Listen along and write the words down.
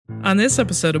On this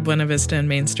episode of Buena Vista and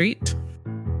Main Street,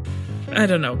 I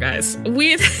don't know, guys.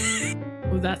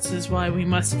 Well, that is why we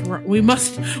must write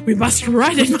it. We must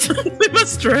write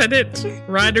it.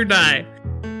 Ride or die.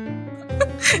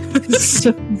 It's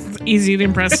so easy to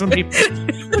impress some people.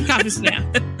 Obviously,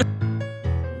 yeah.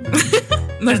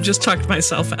 I've just talked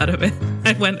myself out of it.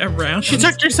 I went around. She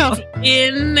tucked herself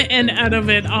in and out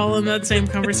of it all in that same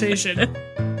conversation.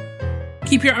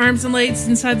 Keep your arms and legs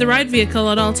inside the ride vehicle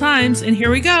at all times, and here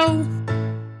we go.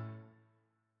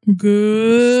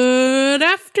 Good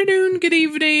afternoon, good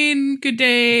evening, good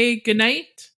day, good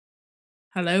night.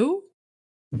 Hello?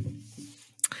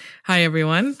 Hi,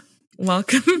 everyone.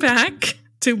 Welcome back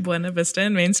to Buena Vista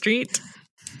and Main Street,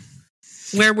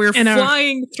 where we're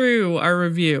flying through our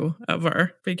review of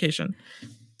our vacation.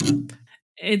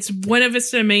 It's Buena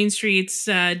Vista Main Street's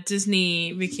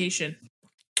Disney vacation.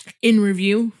 In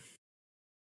review.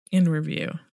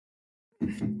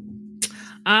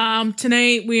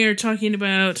 Tonight we are talking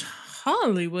about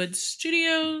Hollywood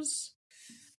Studios,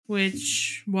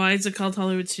 which, why is it called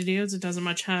Hollywood Studios? It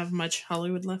doesn't have much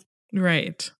Hollywood left.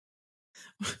 Right.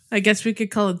 I guess we could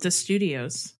call it the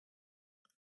studios.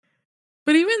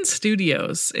 But even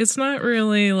studios, it's not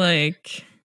really like,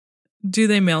 do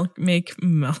they make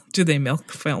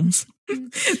films?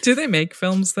 Do they make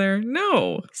films there?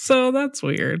 No. So that's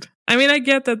weird. I mean, I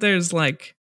get that there's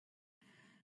like,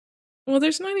 well,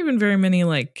 there's not even very many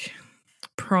like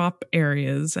prop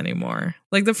areas anymore.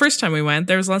 Like the first time we went,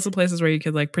 there was lots of places where you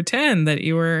could like pretend that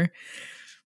you were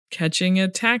catching a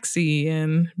taxi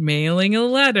and mailing a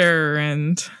letter,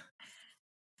 and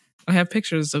I have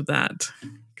pictures of that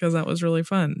because that was really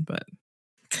fun.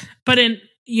 But in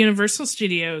Universal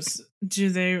Studios, do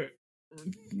they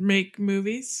make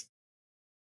movies?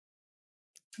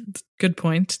 Good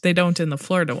point. They don't in the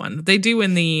Florida one. They do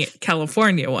in the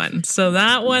California one. So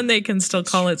that one they can still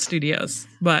call it studios.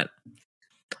 But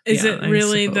is it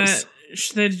really that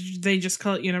they just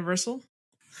call it Universal?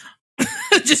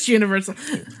 Just Universal.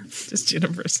 Just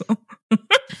Universal.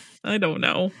 I don't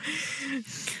know.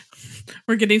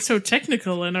 We're getting so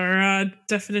technical in our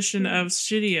definition of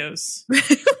studios.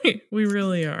 We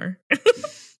really are.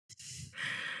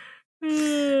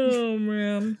 Oh,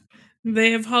 man.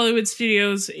 They have Hollywood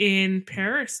Studios in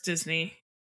Paris, Disney.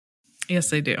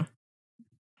 Yes, they do.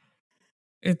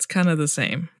 It's kind of the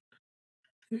same.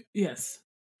 Yes.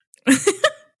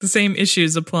 The same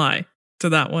issues apply to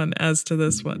that one as to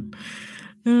this one.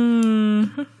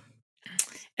 It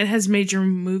has major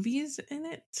movies in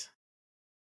it.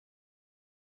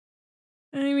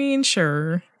 I mean,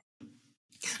 sure.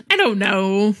 I don't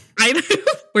know.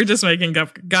 We're just making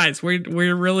up, guys.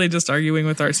 We're really just arguing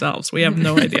with ourselves. We have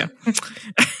no idea.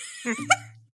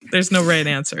 There's no right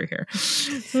answer here.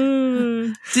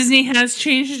 Disney has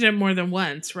changed it more than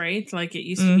once, right? Like it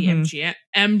used to be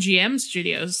MGM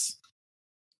Studios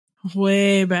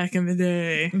way back in the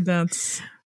day. That's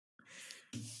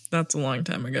a long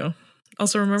time ago.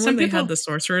 Also, remember when they had the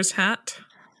sorcerer's hat?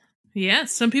 Yeah,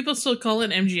 some people still call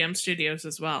it MGM Studios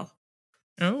as well.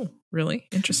 Oh, really?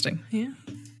 Interesting. Yeah.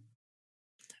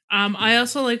 I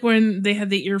also like when they had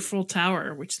the Earful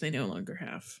Tower, which they no longer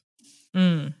have.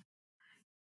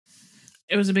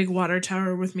 It was a big water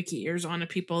tower with Mickey ears on it.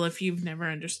 People, if you've never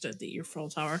understood the Earful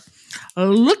Tower,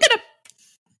 look it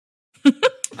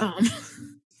up.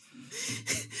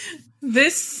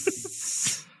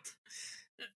 This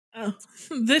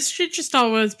should just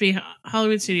always be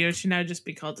Hollywood Studios. Should now just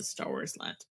be called the Star Wars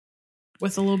Land,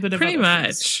 with a little bit of pretty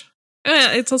much.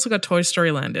 It's also got Toy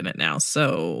Story Land in it now,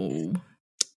 so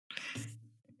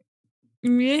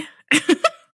yeah.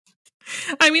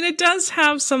 I mean, it does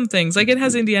have some things. Like, it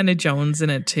has Indiana Jones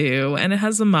in it, too. And it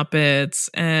has the Muppets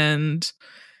and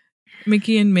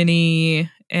Mickey and Minnie.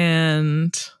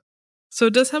 And so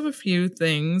it does have a few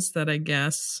things that I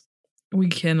guess we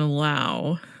can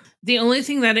allow. The only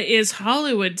thing that is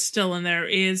Hollywood still in there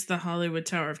is the Hollywood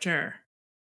Tower of Terror.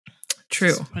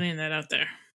 True. Just putting that out there.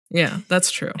 Yeah, that's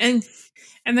true. And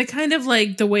the kind of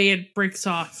like the way it breaks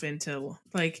off into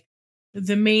like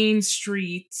the main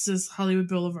streets is Hollywood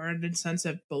Boulevard and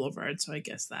Sunset Boulevard. So I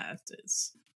guess that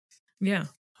is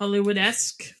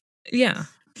Hollywood-esque. Yeah,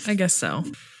 I guess so.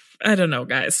 I don't know,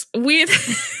 guys. We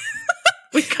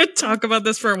could talk about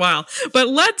this for a while, but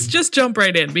let's just jump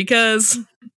right in because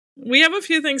we have a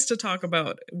few things to talk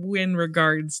about in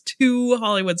regards to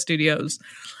Hollywood Studios.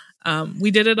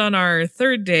 We did it on our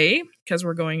third day because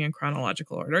we're going in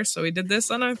chronological order. So we did this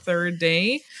on our third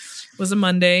day. It was a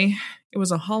Monday. It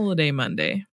was a holiday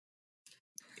Monday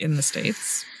in the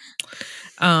States.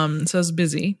 So it was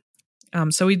busy.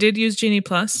 So we did use Genie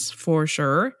Plus for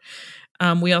sure.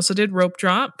 We also did Rope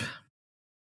Drop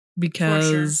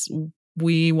because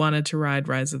we wanted to ride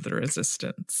Rise of the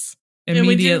Resistance.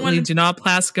 Immediately, do not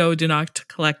Plasco, do not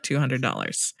collect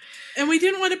 $200. And we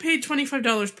didn't want to pay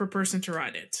 $25 per person to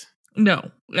ride it.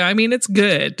 No, I mean, it's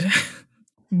good,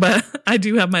 but I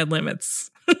do have my limits.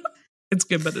 It's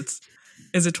good, but is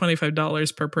it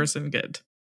 $25 per person good?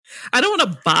 I don't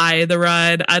want to buy the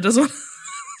ride. I just want,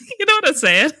 you know what I'm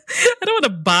saying? I don't want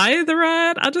to buy the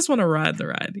ride. I just want to ride the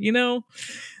ride, you know?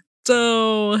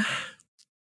 So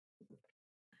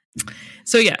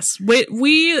yes,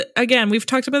 we've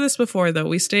talked about this before though.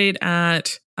 We stayed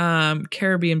at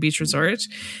Caribbean Beach Resort,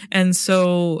 and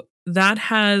so that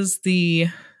has the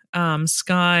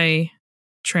Sky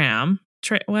Tram.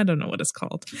 Well, I don't know what it's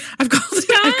called. I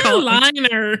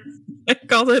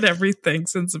called it everything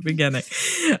since the beginning.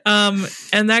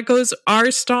 And that goes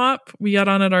our stop. We got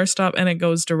on at our stop, and it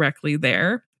goes directly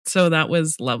there. So that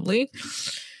was lovely.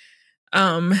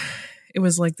 It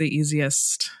was like the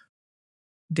easiest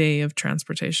day of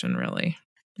transportation, really,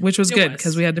 which was good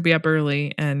because we had to be up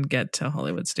early and get to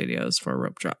Hollywood Studios for a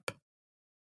rope drop.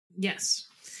 Yes.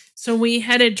 So we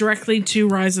headed directly to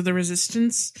Rise of the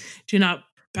Resistance. Do not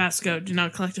Pasco, do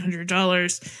not collect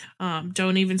 $100.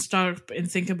 Don't even stop and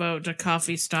think about a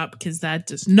coffee stop because that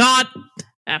does not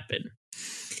happen.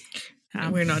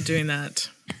 We're not doing that.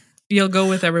 You'll go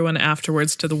with everyone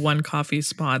afterwards to the one coffee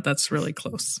spot that's really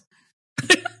close.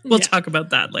 We'll talk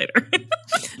about that later.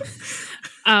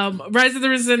 Rise of the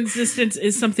Resistance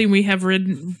is something we have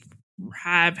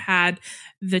had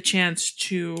the chance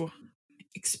to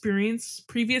experience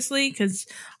previously because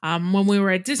when we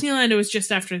were at Disneyland, it was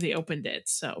just after they opened it.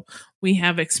 So we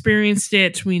have experienced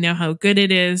it. We know how good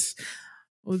it is.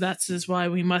 Well, that's is why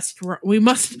we must ride it.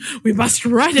 we must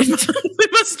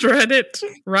ride it.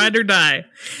 Ride or die.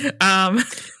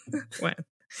 Well,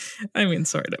 I mean,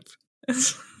 sort of. A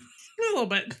little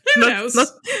bit. Who knows?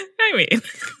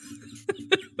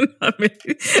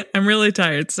 I'm really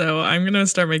tired, so I'm going to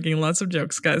start making lots of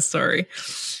jokes, guys. Sorry.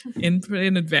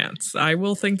 In advance. I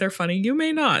will think they're funny. You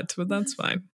may not, but that's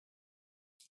fine.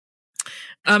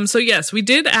 So yes, we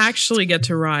did actually get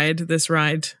to ride this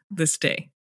day.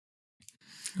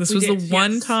 This was the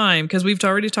one time, because we've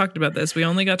already talked about this. We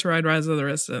only got to ride Rise of the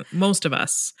Resistance. Most of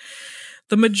us.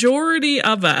 The majority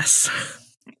of us.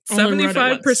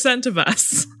 75% of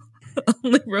us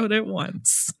only rode it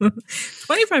once.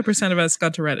 25% of us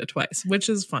got to ride it twice, which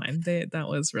is fine. That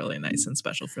was really nice and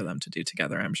special for them to do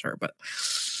together, I'm sure. But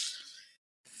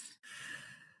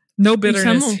no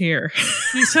bitterness here.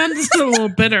 You sound just a little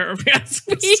bitter. Rise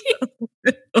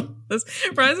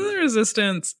of the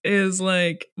Resistance is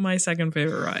like my second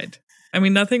favorite ride. I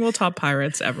mean, nothing will top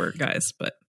Pirates ever, guys,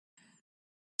 but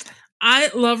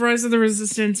I love Rise of the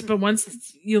Resistance, but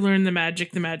once you learn the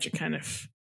magic kind of...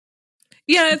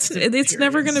 Yeah, it's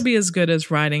never going to be as good as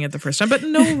riding it the first time, but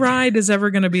no ride is ever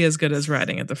going to be as good as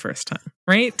riding it the first time,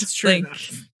 right? It's true.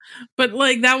 But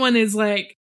like that one is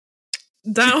like...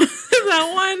 That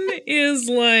one is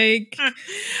like...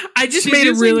 I just made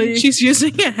it really... She's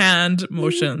using hand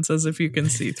motions as if you can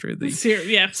see through the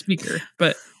speaker,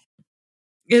 but...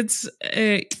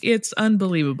 It's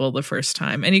unbelievable the first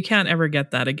time, and you can't ever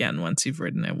get that again once you've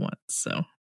ridden it once. So,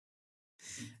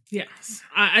 yes,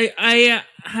 I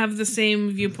have the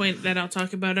same viewpoint that I'll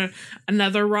talk about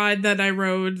another ride that I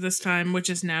rode this time, which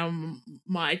is now one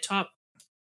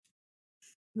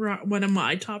of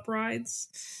my top rides.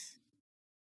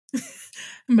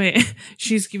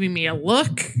 She's giving me a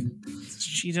look.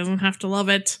 She doesn't have to love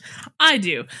it. I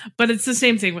do, but it's the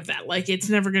same thing with that. Like, it's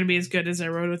never going to be as good as I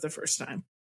rode it the first time.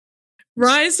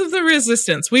 Rise of the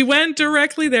Resistance. We went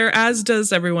directly there, as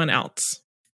does everyone else.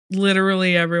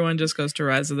 Literally everyone just goes to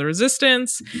Rise of the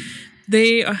Resistance.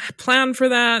 They plan for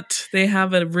that. They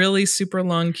have a really super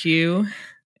long queue,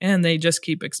 and they just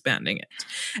keep expanding it.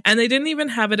 And they didn't even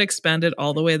have it expanded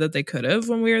all the way that they could have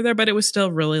when we were there, but it was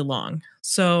still really long.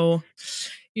 So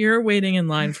you're waiting in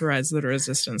line for Rise of the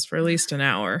Resistance for at least an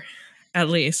hour. At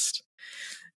least.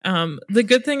 The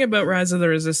good thing about Rise of the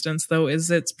Resistance, though, is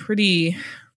it's pretty...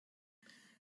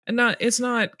 It's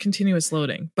not continuous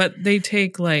loading, but they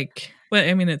take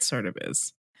it sort of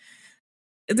is.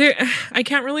 I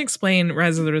can't really explain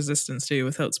Rise of the Resistance to you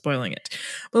without spoiling it.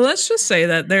 But let's just say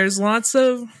that there's lots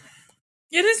of...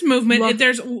 It is movement.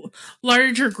 There's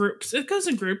larger groups. It goes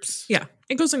in groups. Yeah,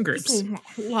 it goes in groups.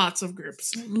 Lots of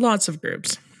groups. Lots of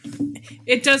groups.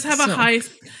 It does have a high...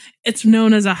 It's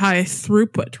known as a high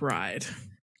throughput ride.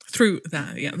 Through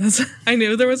that, yeah. I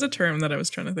knew there was a term that I was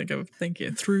trying to think of. Thank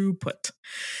you. Throughput.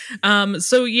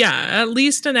 So yeah, at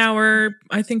least an hour.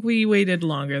 I think we waited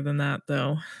longer than that,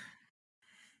 though.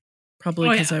 Probably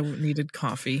because I needed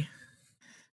coffee.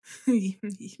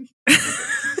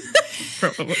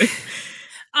 Probably.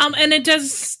 And it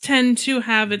does tend to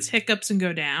have its hiccups and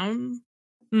go down.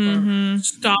 Or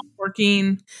stop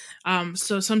working.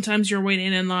 So sometimes you're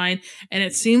waiting in line and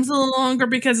it seems a little longer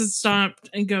because it stopped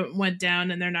and went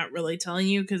down and they're not really telling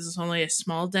you because it's only a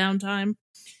small downtime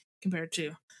compared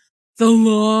to the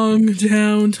long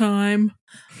downtime,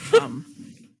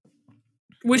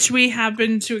 which we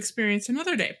happened to experience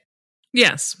another day.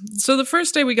 Yes. So the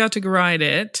first day we got to ride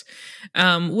it.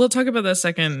 We'll talk about the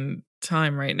second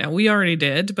time right now. We already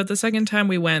did, but the second time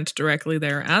we went directly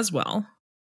there as well.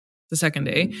 The second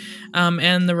day,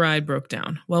 and the ride broke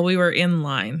down while we were in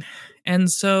line.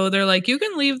 And so they're like, you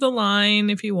can leave the line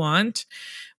if you want.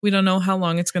 We don't know how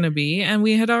long it's going to be. And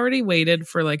we had already waited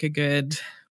for like a good,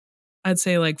 I'd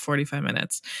say like 45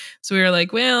 minutes. So we were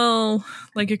like, well,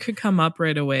 like it could come up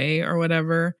right away or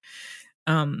whatever.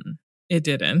 It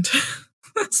didn't.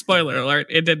 Spoiler alert,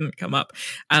 it didn't come up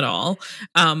at all.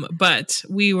 But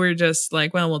we were just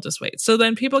like, well, we'll just wait. So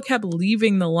then people kept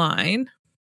leaving the line.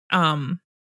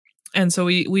 And so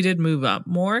we did move up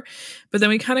more, but then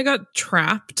we kind of got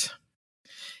trapped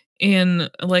in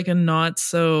like a not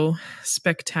so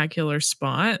spectacular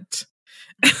spot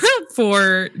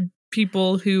for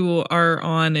people who are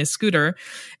on a scooter.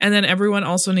 And then everyone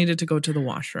also needed to go to the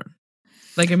washroom,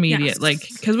 like immediate, yes. Like,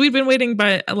 cause we'd been waiting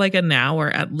by like an hour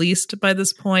at least by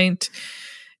this point,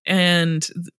 and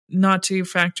not to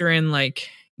factor in like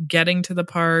getting to the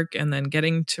park and then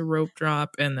getting to rope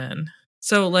drop. And then,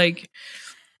 so like,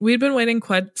 we'd been waiting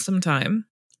quite some time,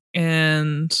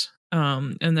 and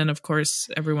then of course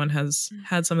everyone has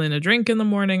had something to drink in the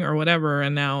morning or whatever,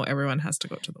 and now everyone has to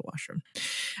go to the washroom.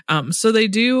 So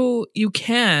you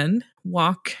can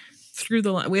walk through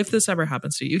the line. If this ever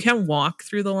happens to you, you can walk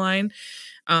through the line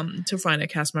to find a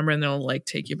cast member, and they'll like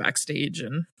take you backstage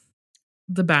and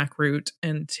the back route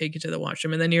and take you to the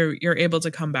washroom, and then you're able to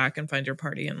come back and find your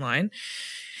party in line,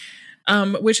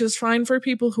 which is fine for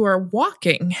people who are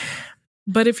walking.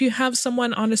 But if you have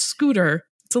someone on a scooter,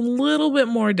 it's a little bit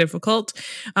more difficult.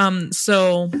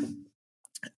 So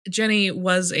Jenny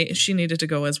she needed to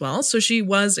go as well. So she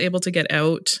was able to get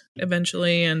out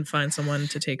eventually and find someone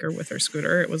to take her with her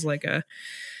scooter. It was like a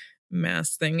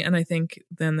mass thing. And I think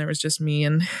then there was just me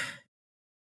and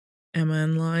Emma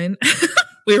in line.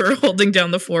 We were holding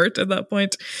down the fort at that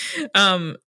point.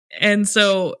 And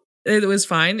so it was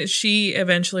fine. She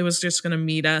eventually was just going to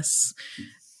meet us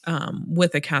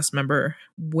with a cast member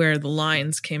where the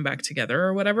lines came back together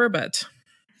or whatever, but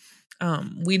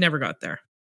we never got there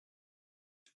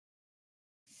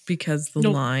because the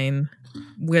line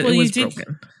was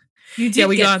broken. You did. Yeah,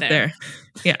 we got there.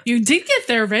 Yeah, you did get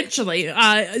there eventually.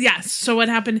 Yes. So what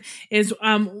happened is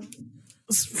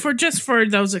for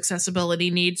those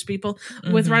accessibility needs people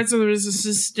with rides of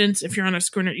resistance, if you're on a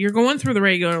scooter, you're going through the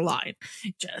regular line.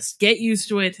 Just get used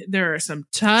to it. There are some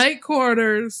tight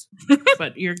quarters,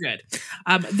 but you're good.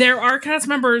 There are cast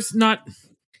members not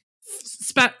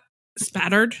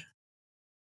spattered,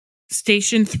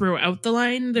 stationed throughout the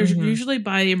line. There's usually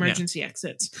by the emergency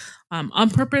exits on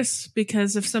purpose,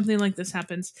 because if something like this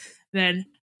happens, then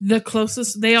the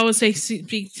closest, they always say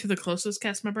speak to the closest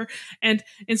cast member, and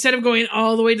instead of going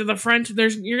all the way to the front,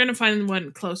 you're going to find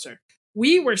one closer.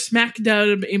 We were smack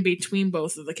dab in between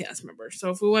both of the cast members,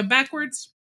 so if we went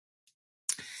backwards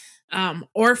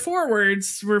or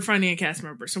forwards, we're finding a cast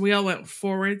member. So we all went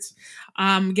forwards,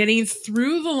 getting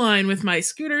through the line with my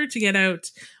scooter to get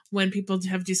out when people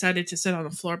have decided to sit on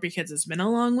the floor because it's been a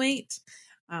long wait,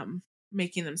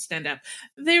 making them stand up.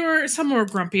 Some were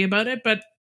grumpy about it, but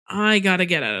I gotta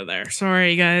get out of there.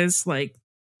 Sorry, guys. Like,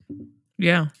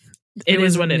 yeah, it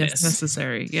is what it is.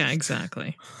 Necessary. Yeah,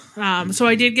 exactly. So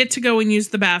I did get to go and use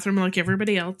the bathroom like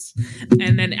everybody else,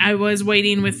 and then I was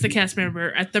waiting with the cast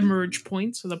member at the merge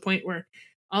point, so the point where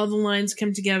all the lines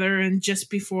come together, and just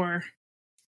before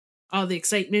all the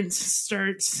excitement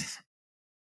starts.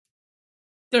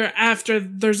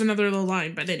 There's another little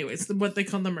line, but anyways, what they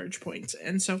call the merge point,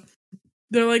 and so.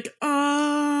 They're like,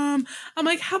 I'm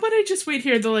like, how about I just wait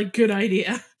here? They're like, good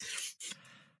idea.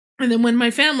 And then when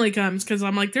my family comes, because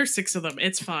I'm like, there's 6 of them,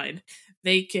 it's fine.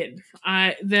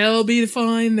 They'll be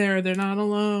fine there. They're not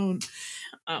alone.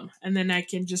 And then I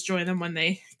can just join them when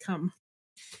they come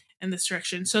in this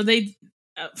direction. So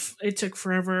it took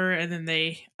forever, and then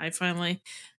I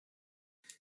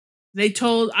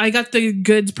got the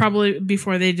goods probably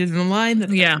before they did in the line. That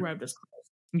the ride was closed.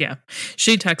 Yeah.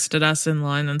 She texted us in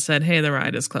line and said, hey, the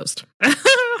ride is closed.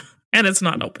 And it's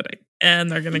not opening. And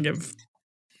they're going to give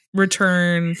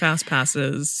return fast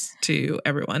passes to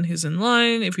everyone who's in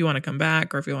line if you want to come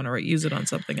back or if you want to use it on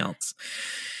something else.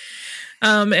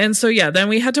 And so, then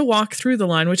we had to walk through the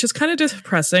line, which is kind of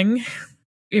depressing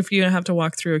if you have to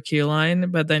walk through a queue line,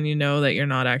 but then you know that you're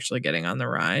not actually getting on the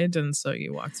ride, and so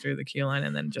you walk through the queue line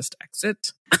and then just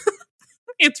exit.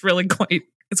 It's really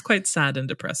quite sad and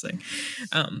depressing.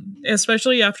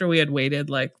 Especially after we had waited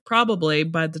like probably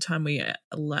by the time we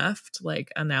left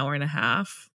like an hour and a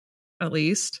half at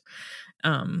least.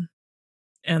 And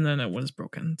then it was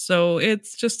broken. So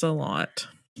it's just a lot.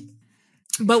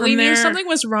 But we knew something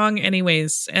was wrong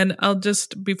anyways. And I'll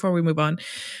just, before we move on,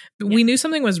 we knew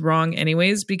something was wrong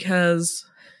anyways, because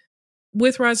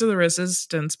with Rise of the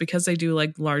Resistance, because they do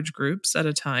like large groups at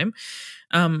a time,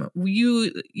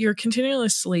 you're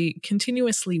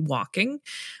continuously walking,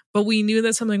 but we knew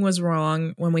that something was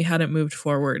wrong when we hadn't moved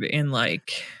forward in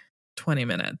like 20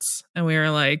 minutes. And we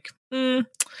were like,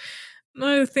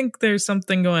 I think there's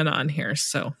something going on here.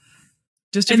 So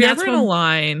just if you're ever in a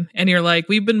line and you're like,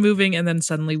 we've been moving and then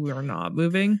suddenly we're not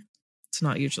moving, it's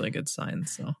not usually a good sign.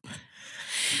 So,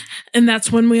 and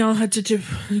that's when we all had to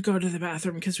go to the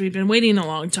bathroom because we've been waiting a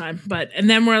long time. And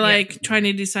then we're like trying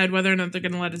to decide whether or not they're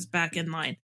going to let us back in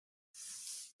line.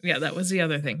 Yeah, that was the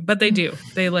other thing. But they do.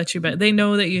 They let you back. They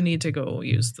know that you need to go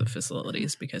use the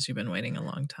facilities because you've been waiting a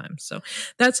long time. So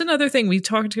that's another thing we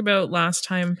talked about last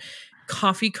time.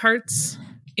 Coffee carts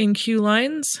in queue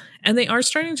lines, and they are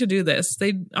starting to do this.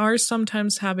 They are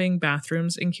sometimes having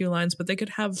bathrooms in queue lines, but they could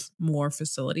have more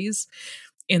facilities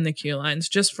in the queue lines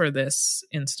just for this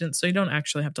instance. So you don't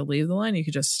actually have to leave the line. You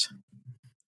could just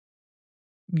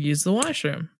use the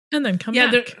washroom and then come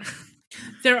back.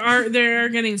 They're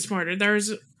getting smarter.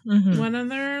 There's one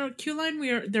other queue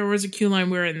line there was a queue line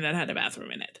we were in that had a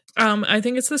bathroom in it. I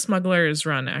think it's the Smuggler's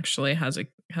Run actually has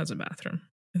a bathroom.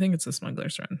 I think it's the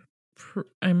Smuggler's Run.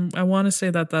 I want to say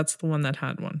that that's the one that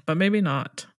had one, but maybe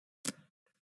not.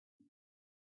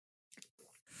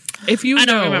 If you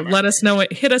know, let us know.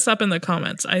 Hit us up in the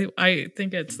comments. I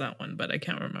think it's that one, but I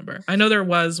can't remember. I know there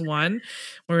was one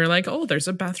where we were like, oh, there's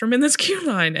a bathroom in this queue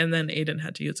line, and then Aiden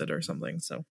had to use it or something.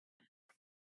 So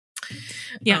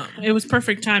yeah, it was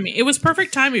perfect timing. It was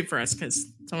perfect timing for us because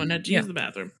someone had to use the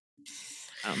bathroom.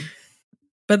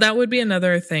 But that would be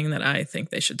another thing that I think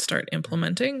they should start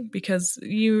implementing, because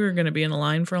you are going to be in a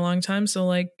line for a long time. So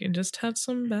like, just have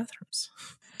some bathrooms.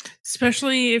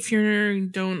 Especially if you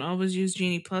don't always use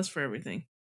Genie Plus for everything.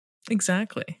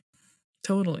 Exactly.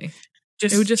 Totally.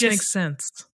 It would just make sense.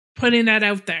 Putting that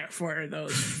out there for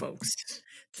those folks.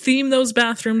 Theme those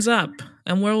bathrooms up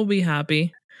and we'll be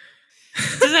happy.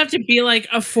 It doesn't have to be like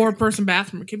a 4-person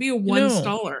bathroom. It could be a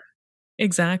 1-staller.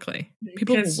 Exactly.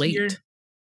 People will wait.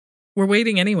 We're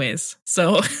waiting anyways.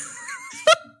 So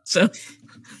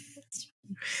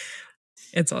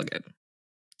it's all good.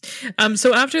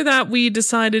 So after that, we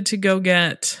decided to go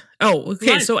get... Oh,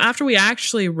 okay. Lunch. So after we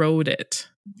actually rode it,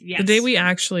 the day we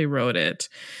actually rode it,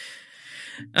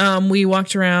 we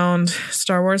walked around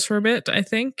Star Wars for a bit, I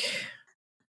think.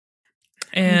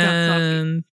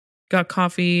 And got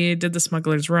coffee, did the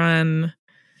Smuggler's Run.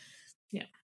 Yeah.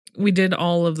 We did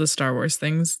all of the Star Wars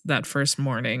things that first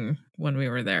morning when we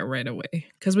were there right away.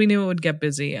 Because we knew it would get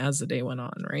busy as the day went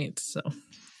on, right? So...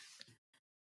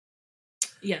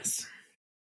 Yes.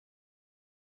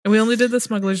 And we only did the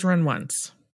Smuggler's Run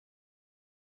once.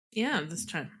 Yeah, this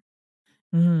time.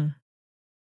 Mm-hmm.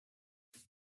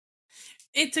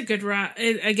 It's a good ride.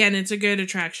 Again, it's a good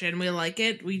attraction. We like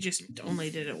it. We just only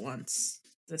did it once.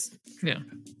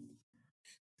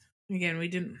 Again, we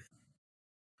didn't.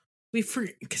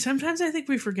 Sometimes I think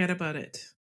we forget about it.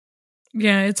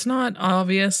 Yeah, it's not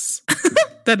obvious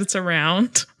that it's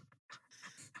around.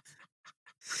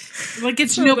 Like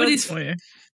it's nobody's.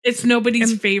 It's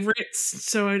nobody's favorites,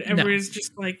 so everybody's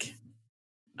just like,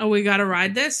 "Oh, we gotta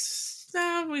ride this."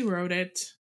 No, we rode it.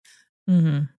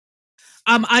 Mm-hmm.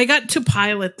 I got to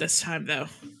pilot this time though.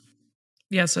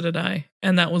 Yeah, so did I,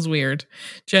 and that was weird.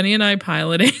 Jenny and I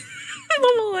piloting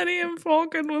the Millennium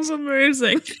Falcon was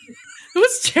amazing. It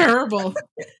was terrible.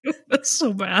 It was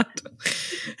so bad.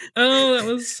 Oh, that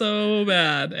was so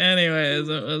bad. Anyways,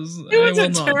 it was I will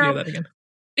not do that again.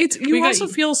 You also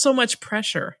feel so much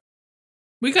pressure.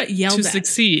 We got yelled at. To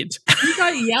succeed. We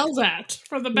got yelled at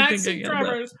from the backseat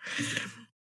drivers.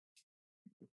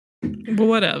 But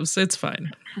what else? It's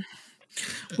fine.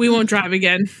 We won't drive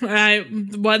again.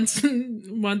 Once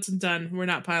and done. We're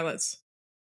not pilots.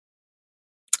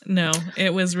 No,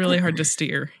 it was really hard to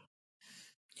steer.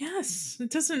 Yes,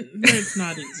 it's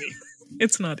not easy.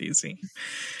 It's not easy.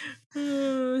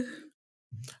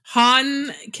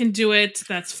 Han can do it.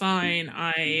 That's fine.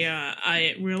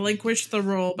 I relinquish the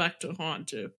role back to Han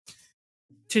to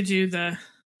do the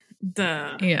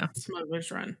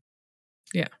Smuggler's Run.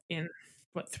 Yeah. In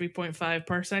 3.5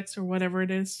 parsecs or whatever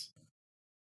it is.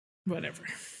 Whatever.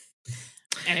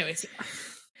 Anyways.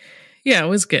 Yeah, it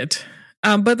was good.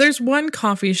 But there's one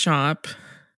coffee shop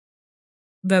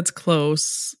that's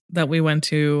close that we went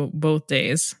to both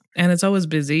days, and it's always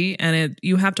busy, and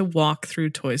you have to walk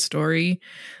through Toy Story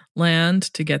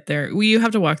Land to get there. You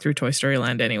have to walk through Toy Story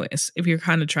Land anyways. If you're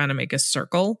kind of trying to make a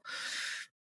circle,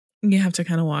 you have to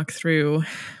kind of walk through,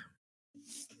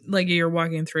 like you're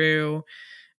walking through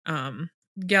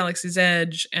Galaxy's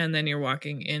Edge, and then you're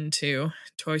walking into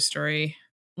Toy Story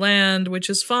Land, which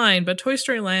is fine, but Toy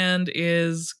Story Land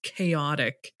is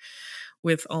chaotic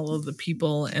with all of the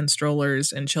people and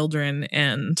strollers and children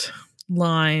and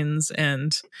lines,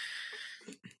 and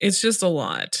it's just a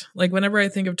lot. Like whenever I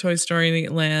think of Toy Story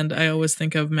Land, I always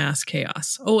think of mass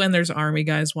chaos. Oh, and there's army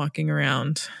guys walking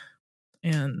around,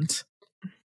 and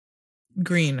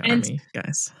green army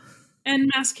guys.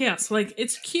 And mass chaos. Like,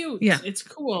 it's cute. Yeah. It's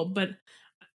cool, but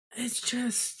it's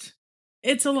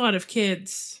a lot of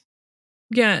kids.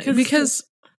 Yeah, because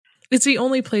it's the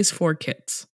only place for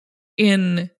kids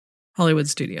in Hollywood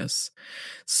Studios.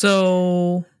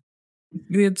 So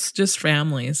it's just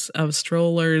families of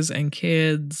strollers and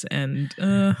kids, and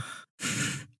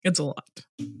it's a lot.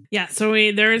 Yeah, so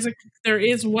there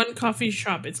is one coffee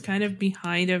shop. It's kind of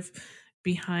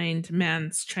behind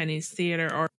Man's Chinese Theater,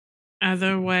 or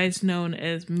otherwise known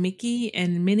as Mickey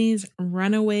and Minnie's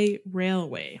Runaway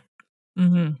Railway.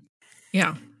 Mm-hmm.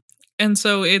 Yeah. And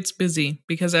so it's busy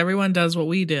because everyone does what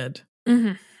we did.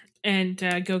 Mm-hmm.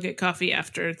 And go get coffee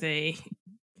after they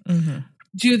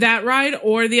do that ride.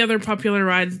 Or the other popular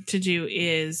ride to do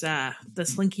is the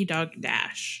Slinky Dog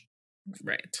Dash.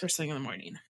 Right. First thing in the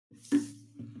morning.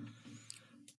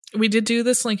 We did do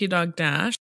the Slinky Dog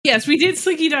Dash. Yes, we did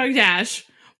Slinky Dog Dash.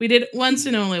 We did it once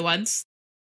and only once.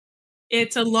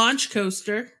 It's a launch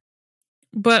coaster.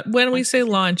 But when we say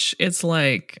launch, it's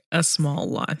like a small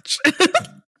launch.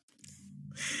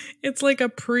 It's like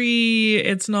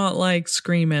it's not like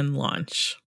Screamin'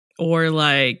 launch, or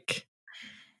like,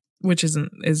 which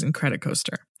isn't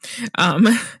Incredicoaster.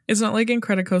 It's not like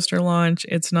Incredicoaster launch.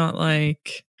 It's not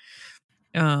like,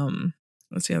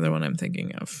 what's the other one I'm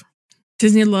thinking of?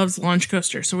 Disney loves launch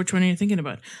coaster. So which one are you thinking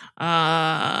about?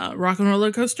 Rock and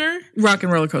Roller Coaster? Rock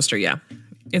and Roller Coaster, yeah.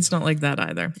 It's not like that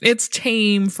either. It's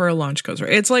tame for a launch coaster.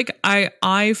 It's like,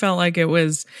 I felt like it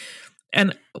was,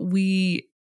 and we,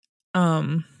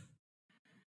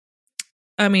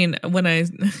 I mean,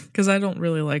 because I don't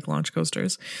really like launch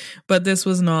coasters, but this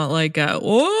was not like it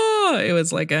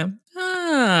was like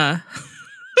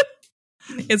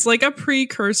it's like a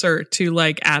precursor to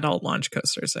like adult launch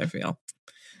coasters, I feel.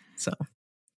 So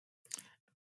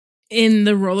in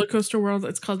the roller coaster world,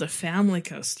 it's called a family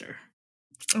coaster.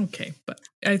 Okay, but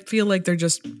I feel like they're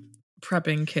just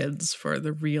prepping kids for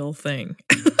the real thing.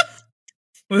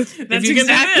 That's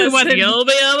exactly what you'll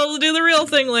be able to do the real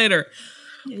thing later.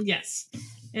 Yes,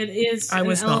 it is. I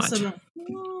was not.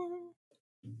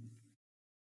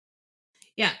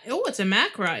 Yeah. Oh, it's a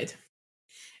Mack ride.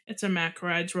 It's a Mack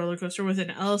Rides roller coaster with an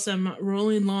LSM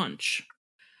rolling launch,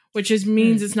 which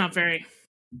means it's not very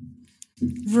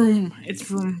vroom. It's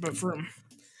vroom, but vroom.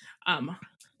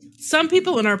 Some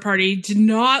people in our party did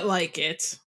not like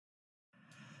it.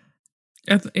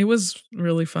 It was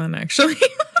really fun, actually.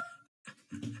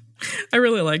 I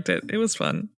really liked it. It was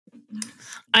fun.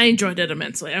 I enjoyed it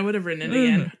immensely. I would have ridden it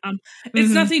again.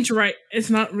 It's nothing to write. It's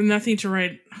not nothing to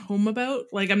write home about.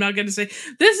 Like, I'm not going to say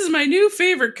this is my new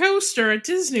favorite coaster at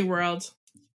Disney World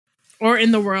or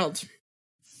in the world.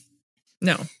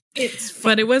 No,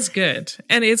 but it was good,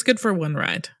 and it's good for one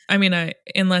ride. I mean,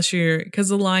 because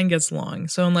the line gets long,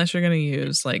 so unless you're going to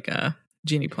use like a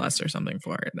Genie Plus or something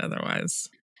for it, otherwise.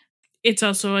 It's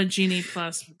also a Genie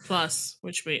Plus,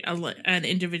 which be an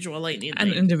individual lightning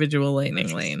lane. An individual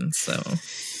lightning lane. So,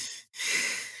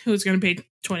 who's going to pay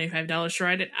 $25 to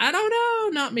ride it? I don't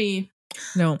know. Not me.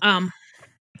 No.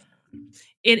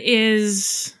 It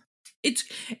is.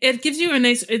 It gives you a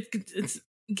nice. It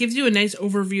gives you a nice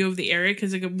overview of the area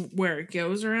because where it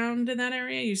goes around in that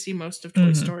area, you see most of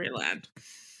Toy Story Land.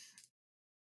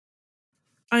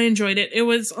 I enjoyed it. It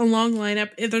was a long lineup.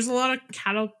 There's a lot of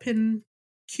cattle pin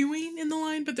queuing in the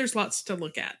line, but there's lots to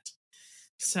look at.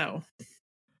 So,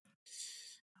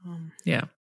 yeah,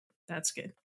 that's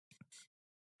good.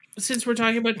 Since we're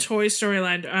talking about Toy Story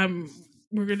Land, I'm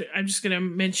just gonna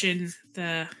mention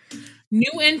the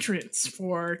new entrance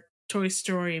for Toy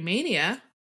Story Mania.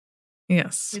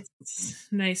 Yes, it's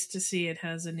nice to see it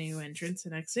has a new entrance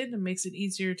and exit. It makes it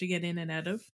easier to get in and out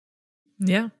of.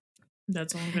 Yeah,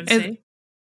 that's all I'm gonna say.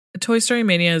 Toy Story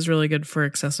Mania is really good for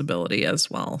accessibility as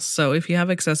well. So if you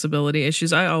have accessibility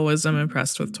issues, I always am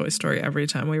impressed with Toy Story every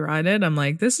time we ride it. I'm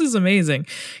like, this is amazing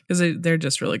because they're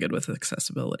just really good with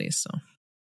accessibility.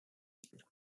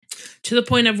 to the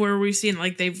point of where we've seen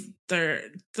like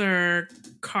their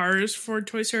cars for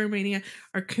Toy Story Mania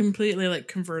are completely like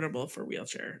convertible for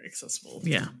wheelchair accessible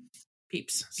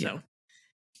peeps. So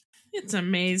it's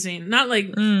amazing. Not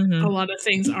like a lot of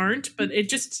things aren't, but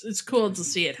it's cool to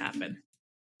see it happen.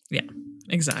 Yeah,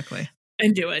 exactly.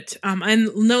 And do it. And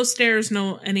no stairs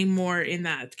anymore in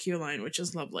that queue line, which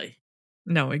is lovely.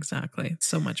 No, exactly. It's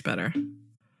so much better.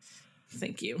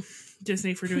 Thank you,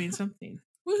 Disney, for doing something.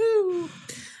 Woohoo!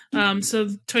 So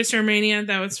Toy Story Mania,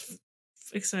 that was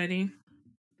exciting.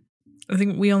 I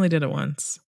think we only did it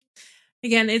once.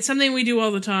 Again, it's something we do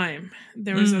all the time.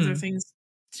 There was other things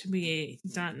to be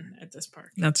done at this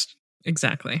park. That's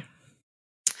exactly.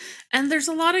 And there's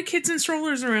a lot of kids in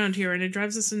strollers around here, and it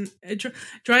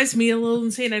drives me a little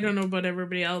insane. I don't know about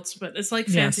everybody else, but it's like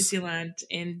Fantasyland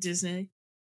in Disney,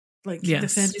 like the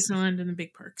Fantasyland in the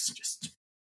big parks.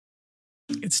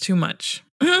 It's too much.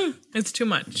 It's too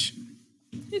much.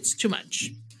 It's too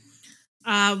much.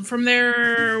 From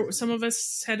there, some of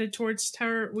us headed towards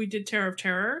Tower. We did Tower of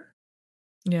Terror.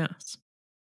 Yes.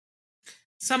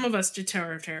 Some of us did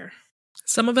Tower of Terror.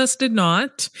 Some of us did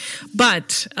not,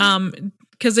 but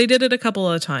because they did it a couple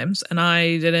of times, and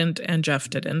I didn't, and Jeff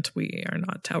didn't. We are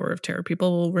not Tower of Terror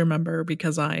people. Will remember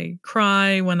because I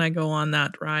cry when I go on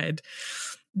that ride.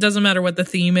 Doesn't matter what the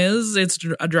theme is. It's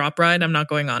a drop ride. I'm not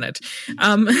going on it.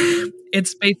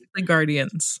 It's basically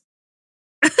Guardians.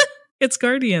 It's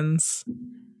Guardians,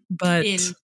 but in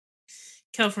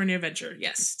California Adventure,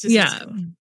 yes,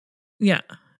 yeah,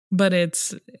 but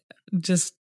it's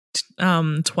just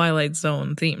Twilight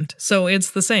Zone themed, so it's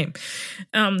the same.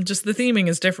 Just the theming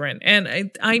is different,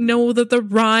 and I know that the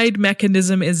ride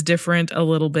mechanism is different a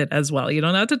little bit as well. You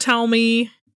don't have to tell me.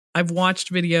 I've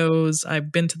watched videos.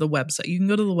 I've been to the website. You can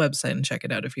go to the website and check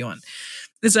it out if you want.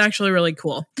 It's actually really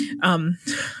cool.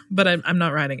 But I'm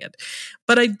not riding it.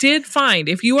 But I did find,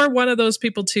 if you are one of those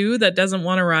people too that doesn't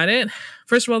want to ride it,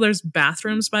 first of all, there's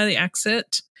bathrooms by the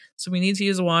exit. So we need to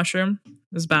use a washroom.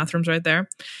 There's bathrooms right there.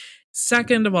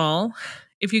 Second of all,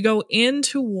 if you go in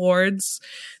towards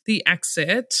the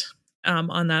exit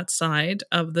on that side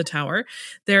of the tower,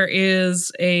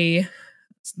 there's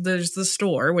the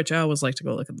store, which I always like to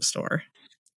go look at the store.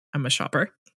 I'm a shopper.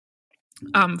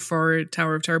 For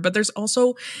Tower of Terror, but there's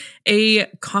also a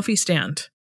coffee stand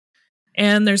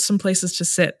and there's some places to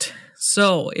sit.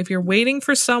 So if you're waiting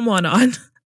for someone on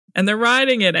and they're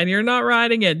riding it and you're not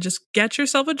riding it, just get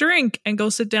yourself a drink and go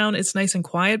sit down. It's nice and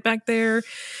quiet back there.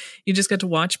 You just get to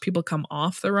watch people come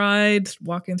off the ride,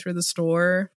 walking through the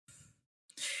store.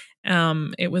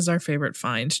 It was our favorite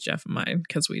find, Jeff and mine,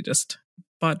 because we just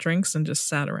bought drinks and just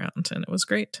sat around and it was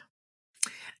great.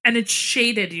 And it's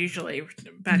shaded usually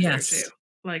back there too.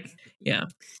 Like, yeah,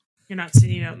 you're not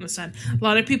sitting out in the sun. A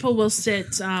lot of people will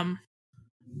sit kind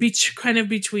of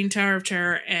between Tower of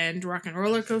Terror and Rock and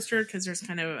Roller Coaster because there's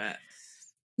kind of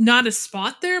not a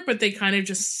spot there, but they kind of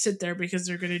just sit there because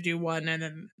they're going to do one, and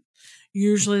then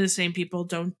usually the same people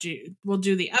will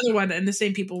do the other one, and the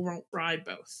same people won't ride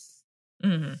both.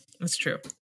 Mm-hmm. That's true.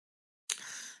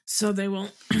 So they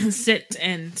won't sit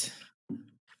and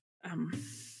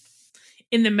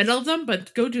in the middle of them,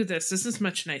 but go do this. This is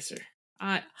much nicer.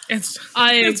 It's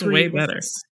agree way better.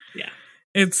 This. Yeah.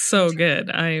 It's so good.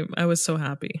 I was so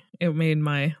happy. It made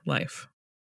my life.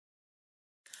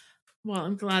 Well,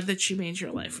 I'm glad that you made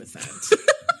your life with that.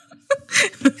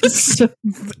 It's so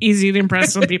easy to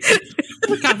impress some people.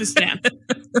 Coffee stand.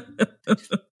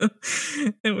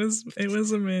 It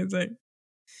was amazing.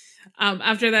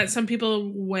 After that, some people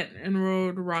went and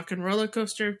rode Rock and Roller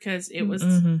Coaster because it was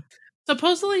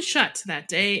supposedly shut that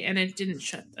day, and it didn't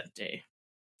shut that day.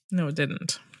 No, it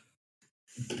didn't.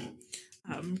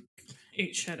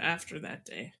 It shut after that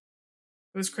day.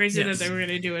 It was crazy that they were going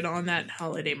to do it on that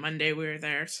holiday Monday we were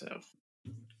there, so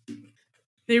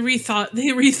they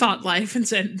rethought life and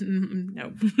said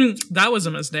no. That was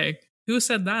a mistake. Who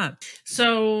said that?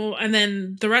 So, and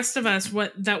then the rest of us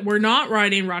that were not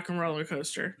riding Rock and Roller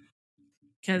Coaster,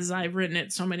 because I've written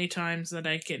it so many times that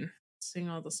I can sing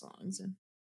all the songs, and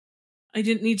I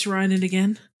didn't need to ride it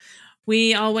again.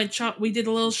 We all went we did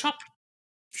a little shopping.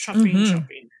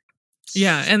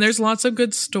 Yeah, and there's lots of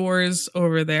good stores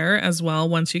over there as well.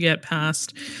 Once you get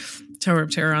past Tower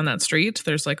of Terror on that street,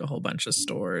 there's like a whole bunch of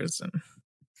stores and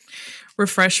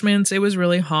refreshments. It was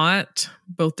really hot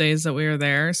both days that we were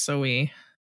there, so we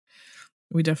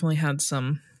definitely had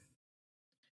some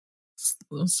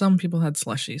people had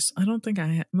slushies. I don't think I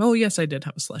had. Oh, yes, I did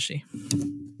have a slushie.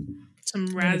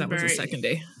 Some raspberry. That was the second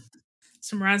day.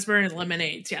 Some raspberry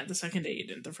lemonades. Yeah, the second day you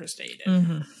didn't. The first day you did.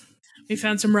 Mm-hmm. We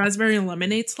found some raspberry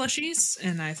lemonade slushies,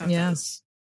 and I thought that was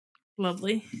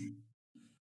lovely.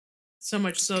 So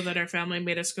much so that our family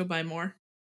made us go buy more.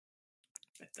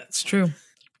 But that's true.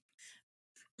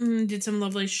 Did some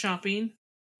lovely shopping.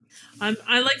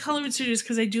 I like Hollywood Studios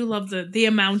because I do love the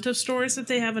amount of stores that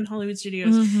they have in Hollywood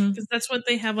Studios, because that's what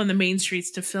they have on the main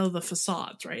streets to fill the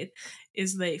facades, right?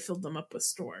 Is they filled them up with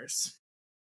stores.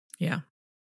 Yeah.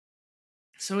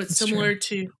 So it's similar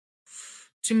to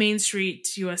Main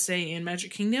Street USA and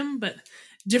Magic Kingdom, but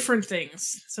different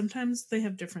things. Sometimes they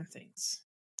have different things.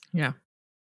 Yeah.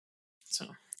 So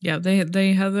yeah,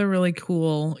 they have a really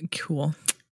cute.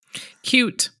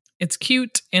 It's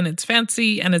cute and it's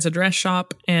fancy and it's a dress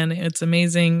shop and it's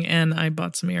amazing. And I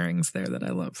bought some earrings there that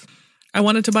I love. I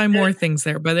wanted to buy more things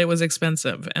there, but it was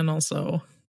expensive and also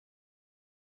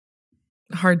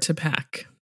hard to pack.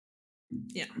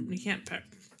 Yeah, we can't pack.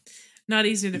 Not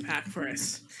easy to pack for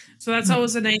us. So that's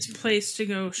always a nice place to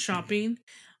go shopping.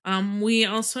 We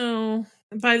also,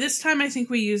 by this time, I think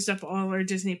we used up all our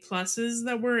Disney Pluses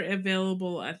that were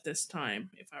available at this time,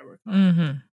 if I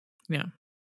recall. Yeah.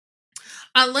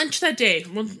 Lunch that day,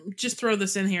 we'll just throw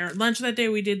this in here. Lunch that day,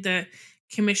 we did the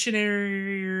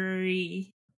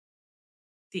commissionary,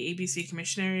 the ABC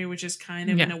commissionary, which is kind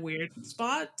of in a weird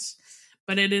spot,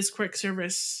 but it is quick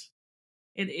service.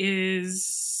 It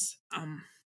is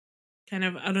kind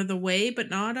of out of the way, but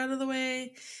not out of the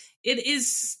way. It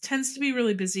tends to be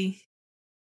really busy.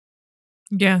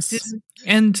 Yes.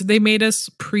 And they made us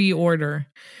pre-order.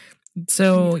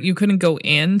 So you couldn't go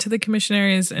into the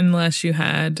commissionaries unless you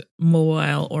had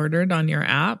mobile ordered on your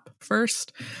app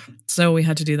first. So we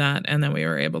had to do that, and then we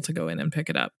were able to go in and pick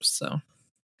it up. So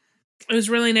it was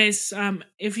really nice.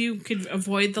 If you could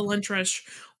avoid the lunch rush,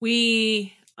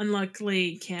 we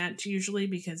unluckily can't usually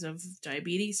because of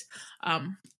diabetes.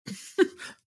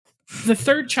 The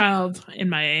third child in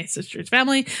my sister's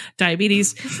family,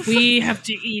 diabetes. We have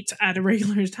to eat at a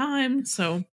regular time,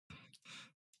 so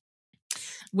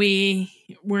we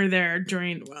were there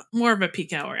during more of a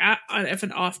peak hour. If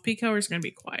an off-peak hour is going to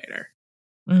be quieter.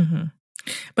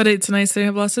 But it's nice. They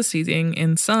have lots of seating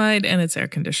inside, and it's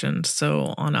air-conditioned.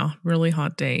 So on a really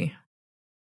hot day,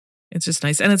 it's just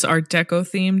nice. And it's Art Deco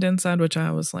themed inside, which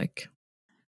I was like.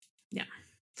 Yeah.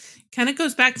 Kind of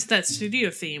goes back to that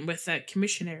studio theme with that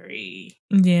commissionary.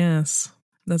 Yes,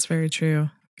 that's very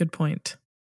true. Good point.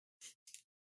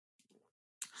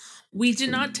 We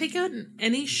did not take out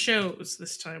any shows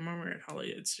this time when we were at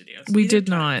Hollywood Studios. We did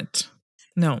not.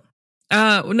 No.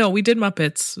 No, we did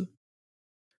Muppets.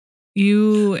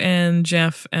 You and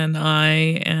Jeff and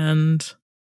I and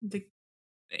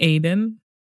Aiden.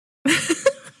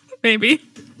 Maybe.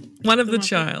 One of the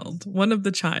childs. We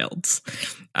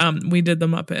did the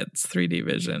Muppets 3D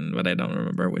Vision, but I don't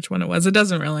remember which one it was. It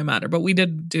doesn't really matter, but we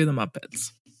did do the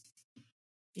Muppets.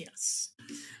 Yes.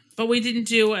 But we didn't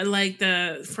do like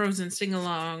the Frozen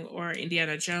sing-along or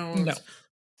Indiana Jones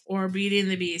or Beauty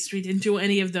and the Beast. We didn't do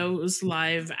any of those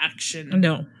live action.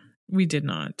 No, we did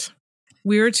not.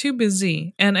 We were too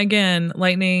busy. And again,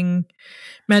 Lightning,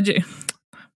 Magic,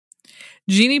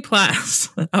 Genie Plus,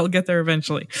 I'll get there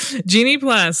eventually. Genie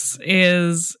Plus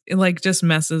is like just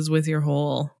messes with your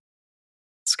whole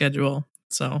schedule.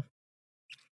 So,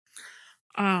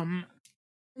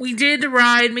 we did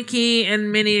ride Mickey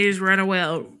and Minnie's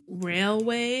Runaway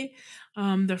Railway.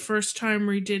 The first time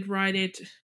we did ride it,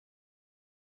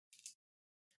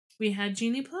 we had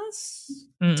Genie Plus.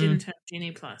 Didn't have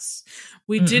Genie Plus.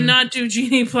 We did not do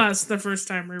Genie Plus the first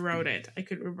time we rode it. I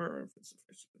could remember if it was the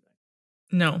first time.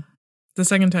 No, the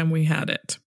second time we had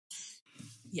it.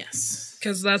 Yes,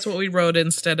 because that's what we rode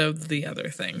instead of the other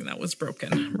thing that was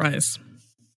broken. Rise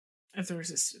of the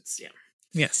Resistance. Yeah.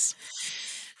 Yes.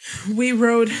 We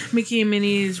rode Mickey and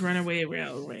Minnie's Runaway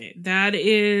Railway. That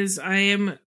is,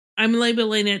 I'm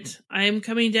labeling it. I am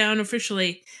coming down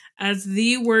officially as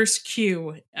the worst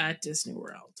queue at Disney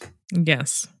World.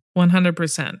 Yes,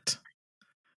 100%.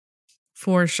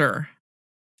 For sure.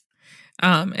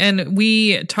 And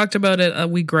we talked about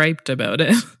it, we griped about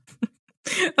it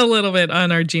a little bit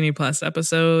on our Genie Plus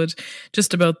episode,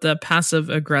 just about the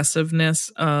passive aggressiveness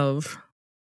of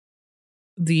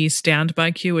the standby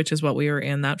queue, which is what we were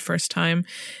in that first time,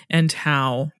 and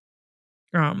how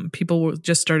people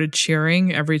just started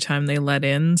cheering every time they let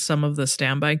in some of the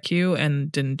standby queue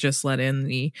and didn't just let in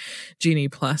the Genie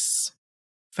Plus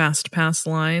fast pass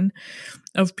line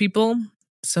of people.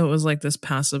 So it was like this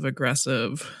passive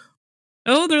aggressive,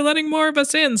 oh, they're letting more of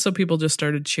us in. So people just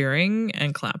started cheering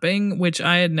and clapping, which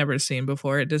I had never seen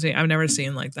before at Disney. I've never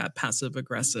seen like that passive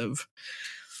aggressive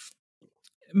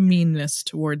meanness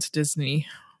towards Disney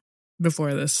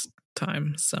before this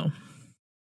time. So,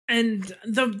 and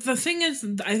the thing is,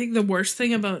 I think the worst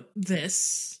thing about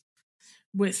this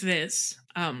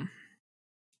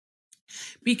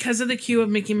Because of the queue of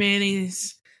Mickey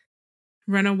Manny's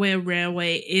Runaway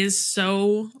Railway is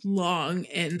so long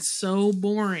and so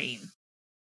boring.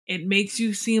 It makes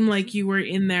you seem like you were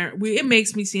in there. It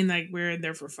makes me seem like we're in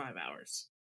there for 5 hours.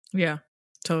 Yeah,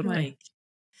 totally. Like,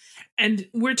 and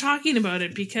we're talking about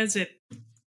it because it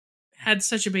had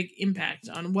such a big impact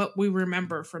on what we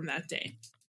remember from that day.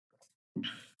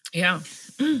 Yeah,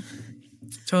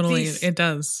 totally. It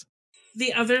does.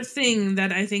 The other thing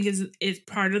that I think is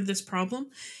part of this problem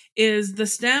is the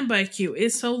standby queue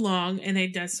is so long and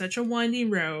it does such a windy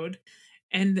road.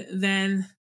 And then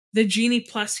the Genie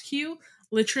Plus queue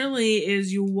literally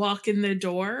is you walk in the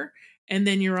door and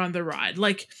then you're on the ride.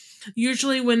 Like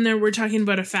usually when we're talking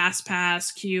about a fast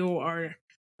pass queue or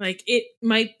like it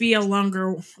might be a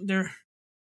longer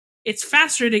it's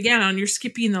faster to get on. You're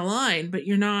skipping the line, but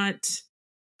you're not.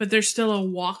 But there's still a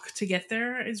walk to get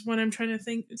there. Is what I'm trying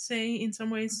to say in some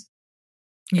ways.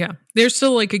 Yeah, there's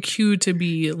still like a queue to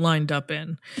be lined up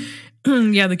in.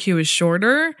 Yeah, the queue is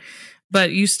shorter,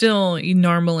 but you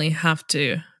normally have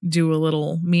to do a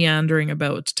little meandering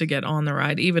about to get on the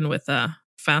ride, even with a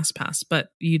fast pass. But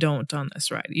you don't on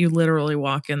this ride. You literally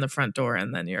walk in the front door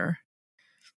and then you're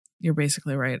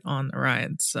basically right on the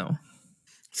ride. So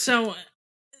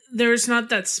there's not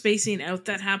that spacing out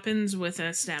that happens with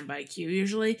a standby queue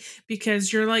usually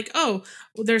because you're like, oh,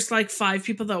 well, there's like 5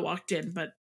 people that walked in,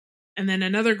 and then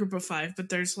another group of 5, but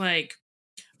there's like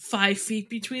 5 feet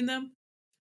between them.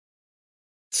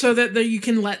 So that you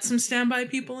can let some standby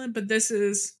people in, but this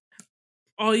is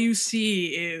all you see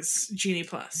is Genie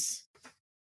Plus.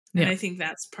 And I think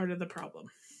that's part of the problem.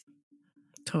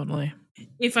 Totally.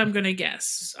 If I'm going to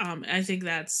guess, I think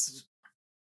that's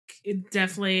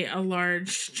definitely a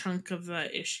large chunk of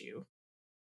the issue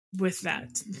with that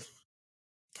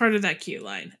part of that queue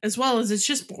line, as well as it's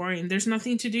just boring. There's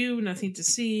nothing to do, nothing to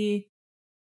see.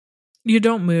 You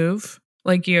don't move.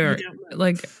 Like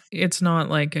like it's not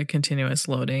like a continuous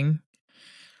loading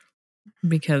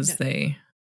because they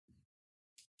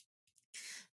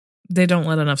don't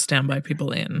let enough standby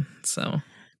people in. So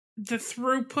the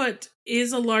throughput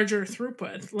is a larger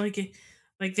throughput.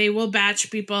 Like they will batch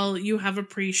people. You have a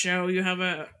pre-show, you have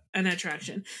an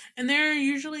attraction, and they're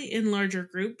usually in larger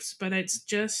groups. But it's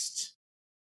just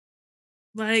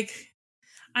like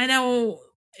I know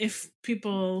if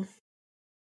people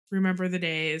remember the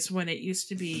days when it used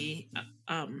to be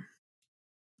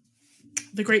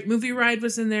the Great Movie Ride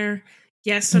was in there.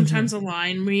 Yes, sometimes a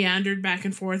line meandered back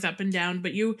and forth up and down,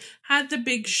 but you had the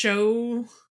big show.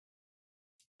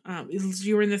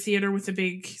 You were in the theater with the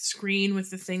big screen with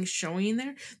the things showing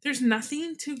there. There's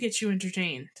nothing to get you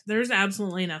entertained. There's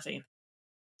absolutely nothing.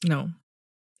 No.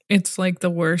 It's like the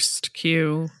worst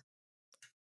queue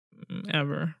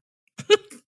ever.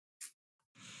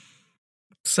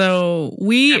 So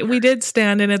we did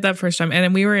stand in it that first time,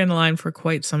 and we were in line for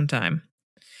quite some time.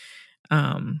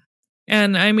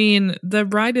 And I mean, the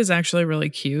ride is actually really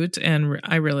cute, and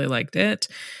I really liked it.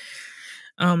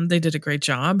 They did a great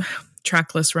job.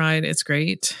 Trackless ride, it's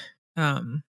great.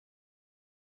 But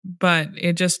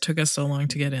it just took us so long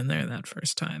to get in there that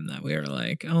first time that we were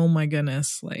like, oh my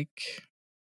goodness, like.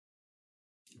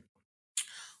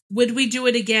 Would we do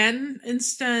it again and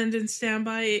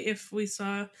standby if we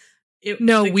saw it?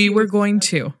 No, we were going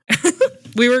to.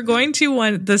 We were going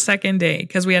to the second day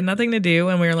because we had nothing to do,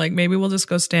 and we were like, maybe we'll just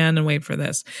go stand and wait for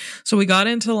this. So we got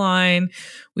into line.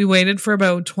 We waited for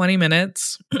about 20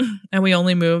 minutes, and we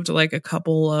only moved like a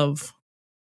couple of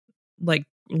like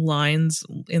lines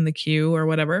in the queue or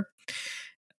whatever,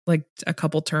 like a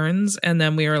couple turns, and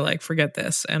then we were like, forget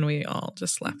this, and we all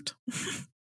just left.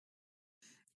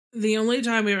 The only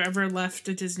time we've ever left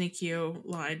a Disney queue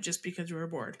line just because we were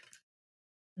bored.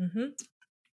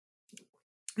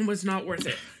 It was not worth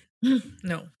it.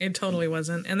 No, it totally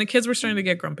wasn't. And the kids were starting to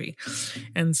get grumpy.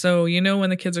 And so, when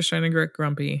the kids are starting to get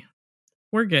grumpy,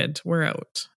 we're good. We're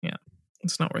out. Yeah.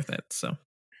 It's not worth it. So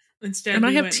instead, and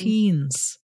I have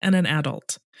teens and an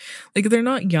adult. Like, they're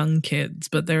not young kids,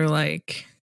 but they're like,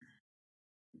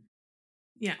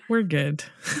 yeah, we're good.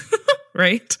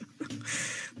 Right?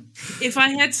 If I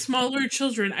had smaller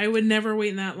children, I would never wait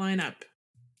in that lineup.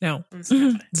 No,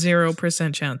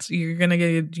 0% chance. You're gonna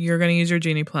use your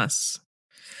Genie Plus,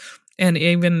 and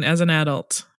even as an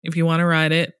adult, if you want to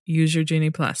ride it, use your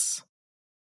Genie Plus.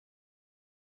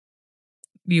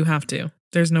 You have to.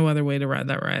 There's no other way to ride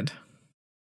that ride.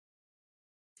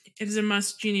 It is a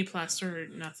must Genie Plus or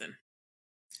nothing.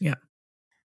 Yeah.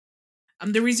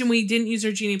 The reason we didn't use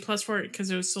our Genie Plus for it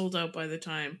because it was sold out by the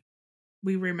time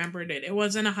we remembered it. It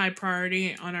wasn't a high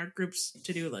priority on our group's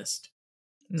to-do list.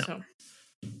 No. So.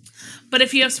 But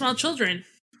if you have small children,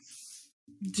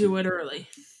 do it early.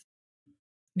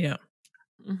 Yeah.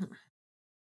 Mm-hmm.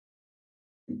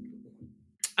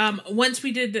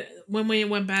 When we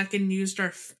went back and used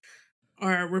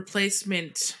our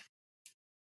replacement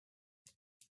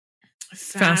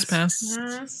Fast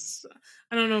pass.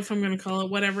 I don't know if I'm going to call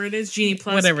it whatever it is, Genie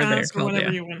Plus Whatever they're pass or called,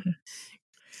 whatever yeah. you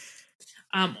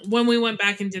want. When we went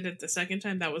back and did it the second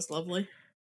time, that was lovely.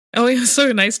 Oh, it was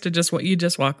so nice to just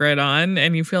walk right on,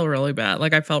 and you feel really bad.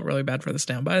 Like, I felt really bad for the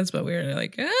standbys, but we were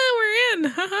like, we're in,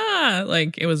 haha!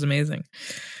 Like, it was amazing.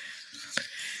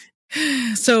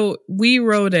 So we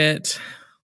rode it.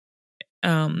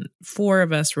 4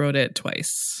 of us rode it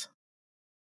twice.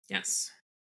 Yes,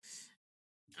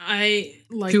 I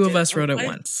liked 2 of us rode it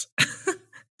once.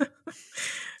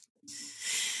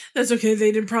 That's okay.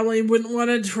 They probably wouldn't want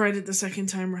to try it the second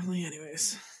time, really,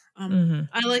 anyways.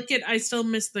 I like it. I still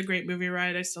miss the Great Movie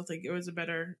Ride. I still think it was a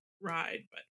better ride,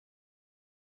 but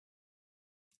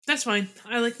that's fine.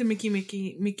 I like the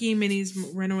Mickey Minnie's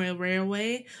Runaway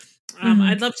Railway.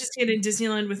 I'd love to see it in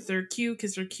Disneyland with their queue,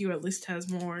 because their queue at least has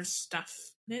more stuff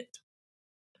in it.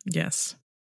 Yes,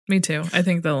 me too. I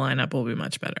think the lineup will be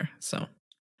much better. So,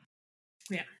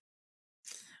 yeah.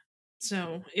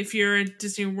 So if you're at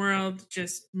Disney World,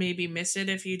 just maybe miss it.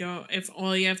 If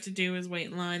all you have to do is wait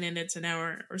in line and it's an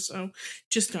hour or so,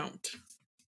 just don't.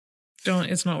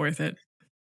 It's not worth it.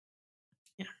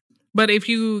 Yeah. But if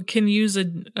you can use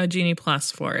a Genie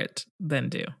Plus for it, then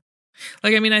do.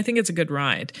 Like, I mean, I think it's a good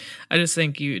ride. I just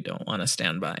think you don't want to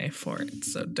stand by for it.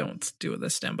 So don't do the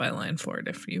standby line for it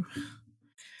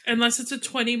unless it's a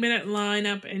 20-minute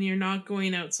lineup and you're not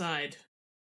going outside.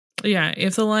 Yeah,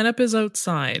 if the lineup is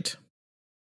outside,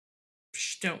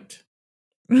 don't.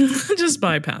 Just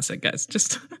bypass it, guys.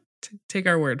 Just take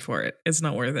our word for it. It's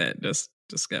not worth it. Just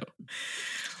go.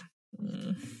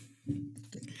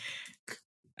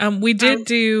 We did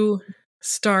do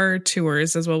Star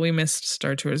Tours as well. We missed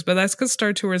Star Tours, but that's because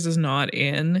Star Tours is not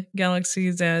in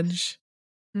Galaxy's Edge.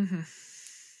 Mm-hmm.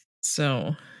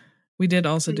 So we did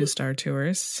also do Star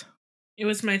Tours. It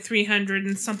was my 300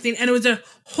 and something, and it was a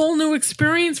whole new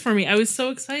experience for me. I was so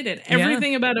excited.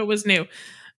 Everything about it was new.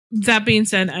 That being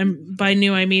said, by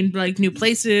new I mean like new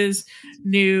places,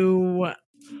 new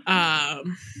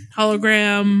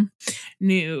hologram,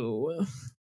 new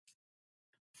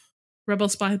Rebel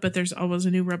Spy, but there's always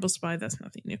a new Rebel Spy. That's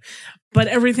nothing new. But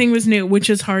everything was new, which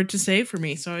is hard to say for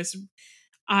me. So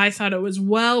I thought it was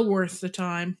well worth the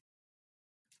time.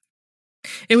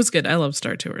 It was good. I love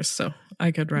Star Tours, so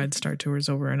I could ride Star Tours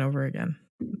over and over again.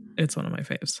 It's one of my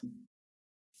faves.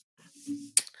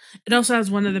 It also has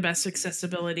one of the best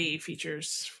accessibility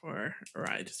features for a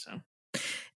ride. So,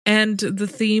 and the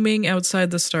theming outside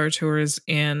the Star Tours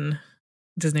in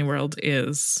Disney World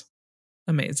is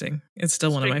amazing. It's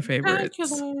still one of my favorites.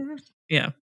 Yeah.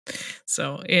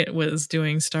 So it was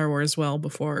doing Star Wars well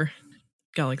before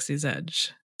Galaxy's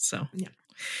Edge. So yeah.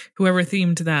 Whoever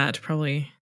themed that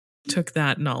probably took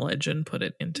that knowledge and put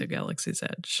it into Galaxy's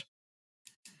Edge.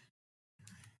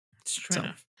 It's true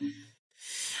enough.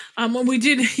 We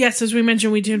did, yes, as we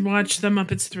mentioned, we did watch the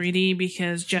Muppets 3D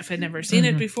because Jeff had never seen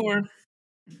it before,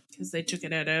 because they took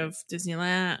it out of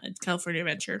Disneyland, California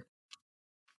Adventure.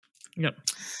 Yep.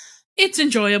 It's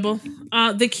enjoyable.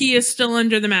 The key is still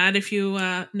under the mat. If you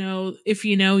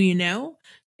know, you know.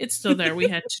 It's still there. We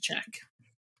had to check.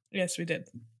 Yes, we did.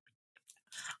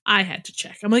 I had to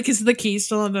check. I'm like, is the key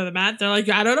still under the mat? They're like,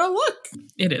 I don't know. Look.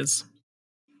 It is.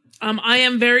 I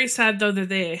am very sad, though, that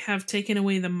they have taken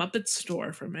away the Muppet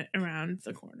store from it around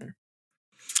the corner.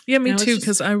 Yeah, me too,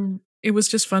 because it was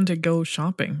just fun to go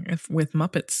shopping with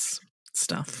Muppets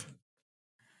stuff.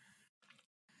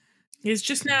 It's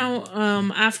just now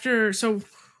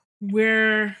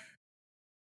where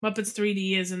Muppets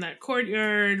 3D is in that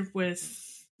courtyard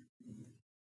with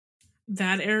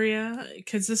that area,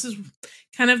 because this is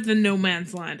kind of the no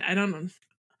man's land. I don't know.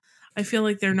 I feel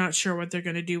like they're not sure what they're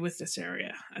going to do with this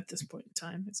area at this point in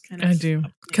time. It's kind of I do,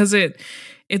 because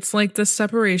it's like the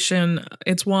separation.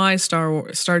 It's why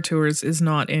Star Tours is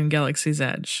not in Galaxy's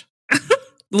Edge.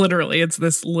 Literally, it's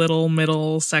this little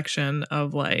middle section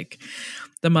of like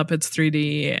the Muppets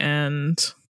 3D,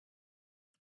 and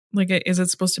like, is it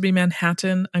supposed to be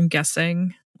Manhattan? I'm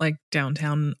guessing like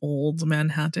downtown old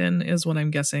Manhattan is what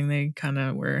I'm guessing they kind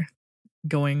of were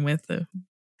going with.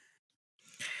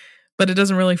 But it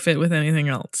doesn't really fit with anything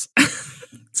else.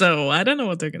 So I don't know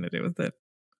what they're going to do with it.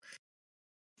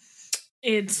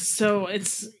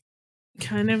 It's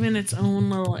kind of in its own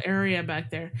little area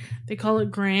back there. They call it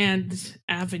Grand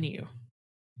Avenue.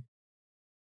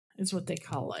 Is what they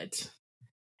call it.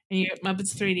 And you got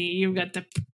Muppets 3D. You've got the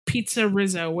Pizza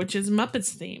Rizzo, which is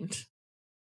Muppets themed.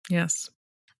 Yes.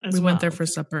 We went there for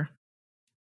supper.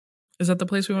 Is that the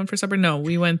place we went for supper? No,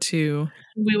 we went to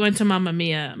Mama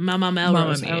Melrose. Mama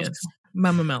Melrose.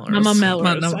 Mama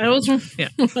Melrose. I always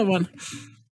one.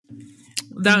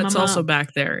 That's also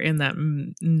back there in that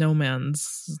no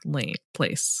man's lane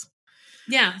place.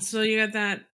 Yeah, so you got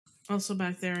that also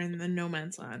back there in the no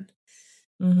man's land.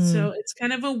 Mm-hmm. So it's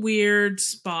kind of a weird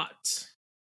spot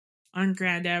on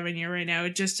Grand Avenue right now.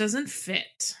 It just doesn't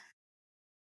fit.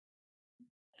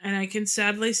 And I can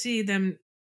sadly see them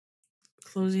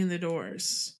closing the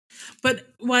doors. But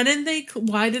why did they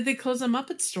close the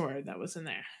Muppet store that was in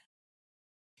there?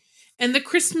 And the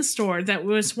Christmas store that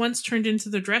was once turned into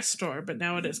the dress store, but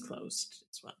now it is closed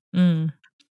as well.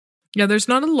 Yeah, there's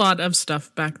not a lot of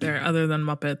stuff back there other than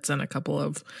Muppets and a couple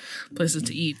of places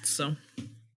to eat, so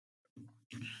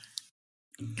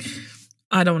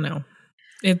I don't know.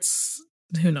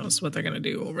 Who knows what they're going to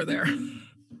do over there.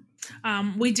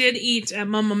 We did eat at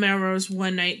Mama Melrose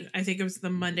one night. I think it was the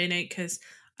Monday night because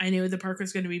I knew the park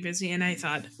was going to be busy, and I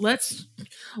thought, let's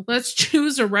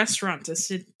choose a restaurant to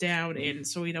sit down in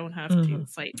so we don't have to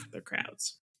fight with the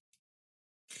crowds.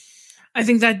 I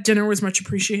think that dinner was much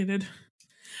appreciated.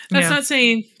 That's not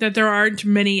saying that there aren't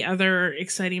many other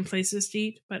exciting places to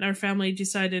eat, but our family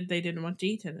decided they didn't want to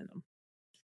eat in them.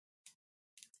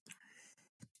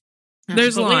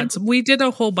 There's lots. We did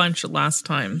a whole bunch last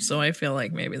time, so I feel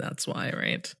like maybe that's why,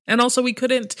 right? And also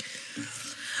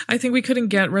I think we couldn't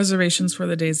get reservations for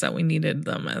the days that we needed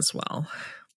them as well.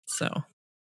 So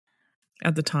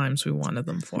at the times we wanted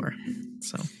them for.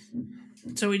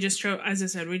 So we just chose, as I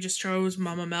said, we just chose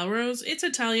Mama Melrose. It's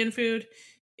Italian food.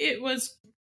 It was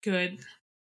good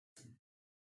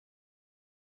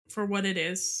for what it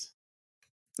is.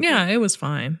 Yeah, it was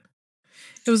fine.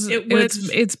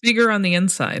 It's bigger on the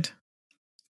inside.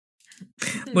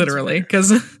 Literally,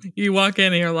 because you walk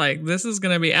in and you're like, this is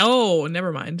going to be, oh,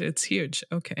 never mind. It's huge.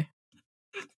 Okay.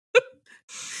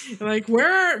 Like,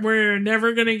 we're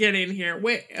never going to get in here.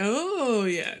 Wait. Oh,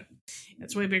 yeah.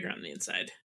 It's way bigger on the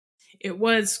inside. It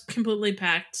was completely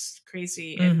packed,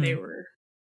 crazy, and they were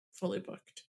fully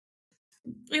booked.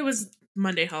 It was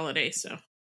Monday holiday, so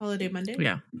holiday Monday.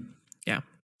 Yeah.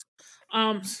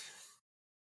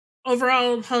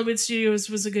 Overall, Hollywood Studios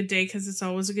was a good day because it's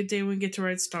always a good day when we get to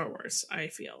ride Star Wars, I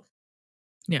feel.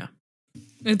 Yeah.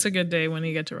 It's a good day when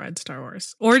you get to ride Star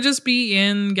Wars. Or just be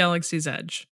in Galaxy's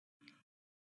Edge.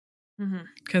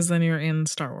 Because then you're in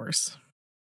Star Wars.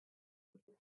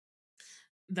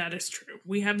 That is true.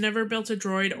 We have never built a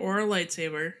droid or a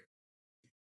lightsaber.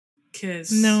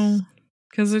 No,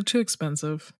 because they're too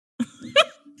expensive.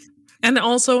 And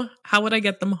also, how would I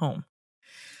get them home?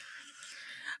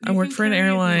 I work for an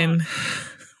airline.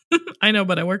 I know,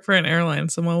 but I work for an airline,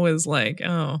 so I'm always like,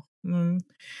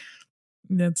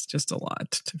 that's just a lot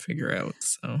to figure out.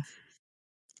 So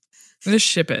just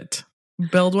ship it.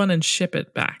 Build one and ship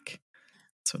it back.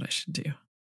 That's what I should do.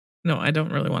 No, I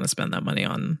don't really want to spend that money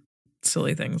on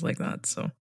silly things like that.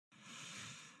 So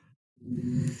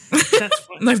that's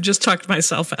fun. I've just talked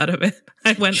myself out of it.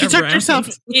 I went she around. Talked herself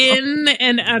in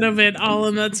and out of it all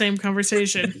in that same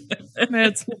conversation.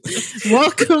 That's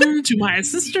welcome to my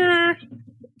sister.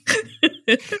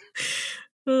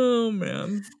 Oh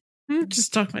man.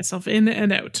 Just talked myself in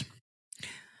and out.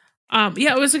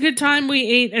 Yeah, it was a good time. We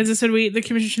ate, as I said, we ate the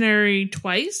commissionary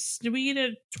twice. Did we eat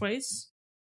it twice?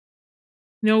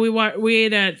 No, we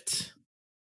ate at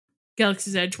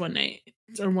Galaxy's Edge one night.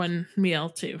 Or one meal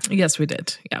too. Yes, we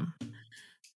did. Yeah.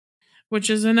 Which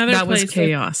is another that place. Was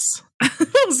chaos.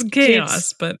 It was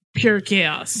chaos, but pure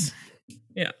chaos.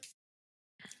 Yeah.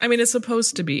 I mean, it's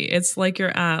supposed to be. It's like you're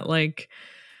at like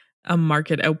a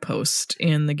market outpost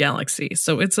in the galaxy.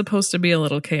 So it's supposed to be a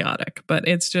little chaotic, but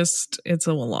it's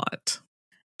a lot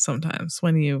sometimes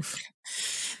when you're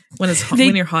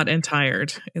hot and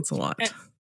tired, it's a lot.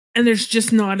 And there's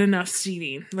just not enough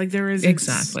seating. Like there isn't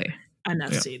exactly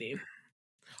enough seating.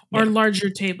 Or larger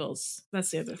tables.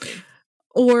 That's the other thing.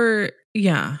 Or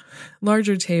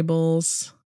larger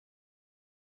tables.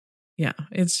 Yeah,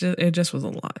 it just was a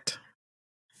lot.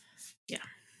 Yeah.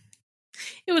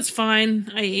 It was fine.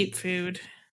 I ate food.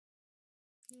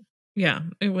 Yeah,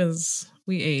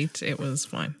 we ate. It was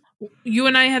fine. You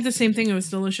and I had the same thing. It was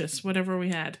delicious, whatever we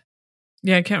had.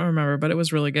 Yeah, I can't remember, but it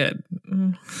was really good.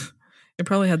 It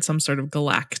probably had some sort of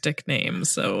galactic name,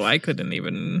 so I couldn't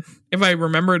even... If I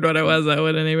remembered what it was, I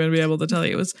wouldn't even be able to tell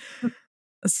you. It was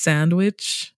a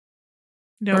sandwich?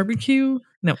 Nope. Barbecue?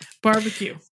 No.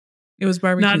 Barbecue. It was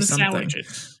barbecue not a something.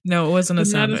 Sandwich. No, it wasn't a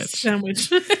sandwich. Not a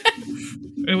sandwich.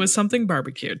 It was something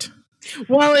barbecued.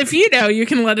 Well, if you know, you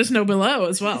can let us know below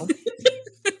as well.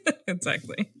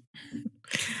 Exactly.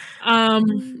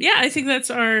 Yeah, I think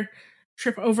that's our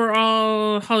trip.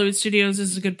 Overall, Hollywood Studios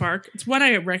is a good park. It's one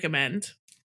I recommend.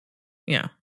 Yeah.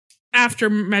 After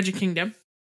Magic Kingdom.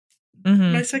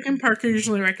 Mm-hmm. My second park I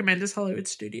usually recommend is Hollywood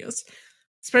Studios,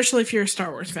 especially if you're a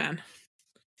Star Wars fan.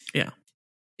 Yeah.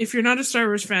 If you're not a Star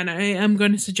Wars fan, I am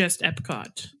going to suggest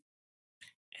Epcot.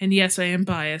 And yes, I am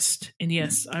biased. And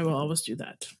yes, I will always do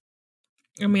that.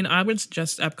 I mean, I would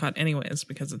suggest Epcot anyways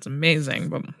because it's amazing,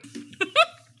 but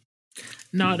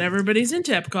not everybody's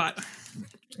into Epcot.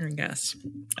 I guess.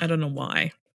 I don't know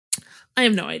why. I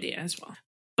have no idea as well.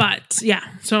 But yeah,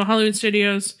 so Hollywood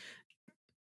Studios,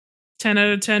 10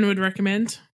 out of 10 would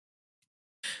recommend.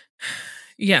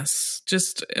 Yes,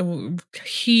 just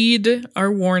heed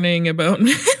our warning about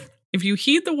if you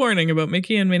heed the warning about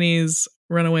Mickey and Minnie's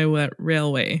Runaway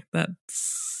Railway,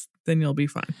 then you'll be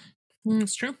fine.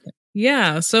 That's true.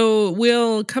 Yeah, so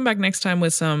we'll come back next time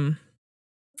with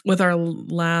our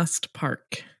last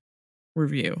park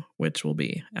review, which will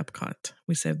be Epcot.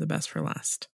 We saved the best for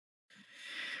last.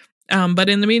 But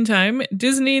in the meantime,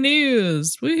 Disney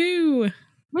news. Woohoo!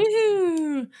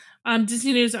 Woohoo!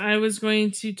 Disney news. I was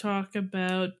going to talk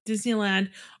about Disneyland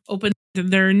opened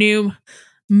their new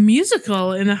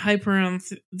musical in the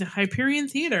Hyperion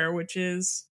Theater, which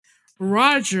is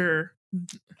Roger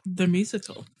the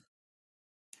Musical.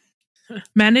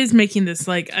 Matt is making this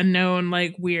like unknown,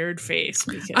 like weird face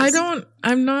because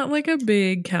I'm not like a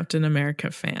big Captain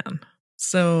America fan,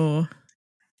 so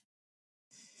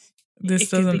this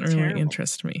doesn't really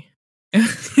interest me.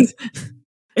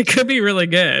 It could be really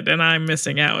good, and I'm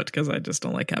missing out because I just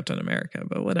don't like Captain America,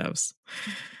 but what else?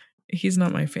 He's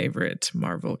not my favorite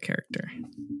Marvel character.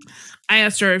 I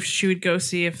asked her if she would go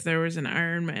see if there was an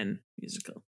Iron Man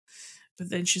musical, but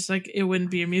then she's like, it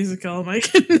wouldn't be a musical. I'm like,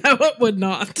 no, it would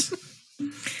not.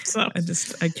 So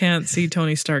I can't see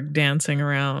Tony Stark dancing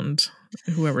around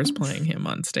whoever's playing him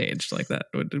on stage. Like that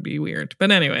would be weird.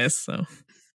 But anyways, so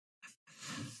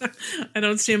I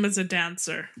don't see him as a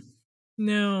dancer.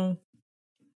 No.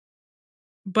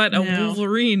 But a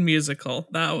Wolverine musical,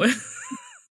 that would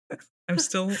I'm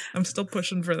still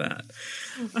pushing for that.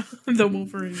 The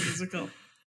Wolverine musical.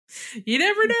 You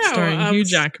never know. Starring Hugh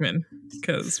Jackman,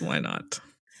 because why not?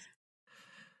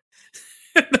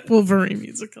 The Wolverine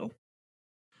musical.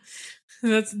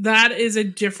 That is a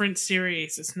different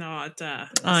series. It's not.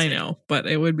 I know, but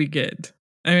it would be good.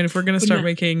 I mean, if we're gonna start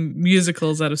making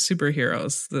musicals out of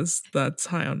superheroes, that's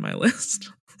high on my list.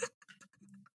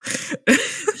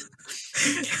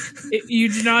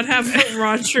 You do not have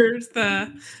Rogers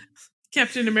the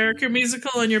Captain America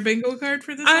musical on your bingo card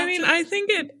for this? I mean, I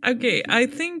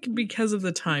think because of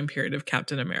the time period of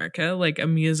Captain America, like a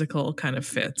musical kind of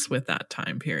fits with that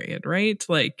time period, right?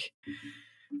 Like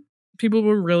people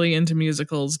were really into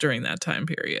musicals during that time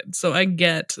period. So I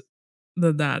get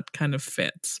that kind of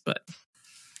fits, but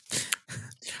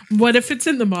what if it's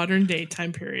in the modern day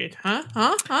time period? Huh?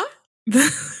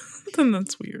 Then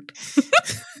that's weird.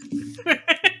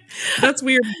 That's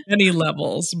weird on many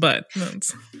levels, but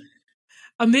that's...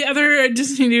 The other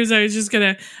Disney news I was just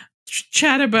going to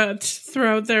chat about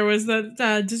throughout there was that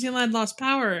Disneyland lost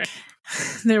power.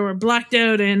 They were blacked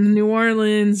out in New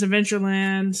Orleans,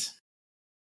 Adventureland,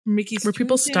 Mickey's. Were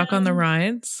people stuck on the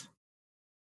rides?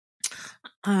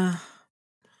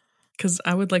 Because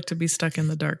I would like to be stuck in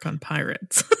the dark on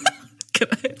Pirates. Can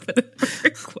I put a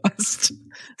request?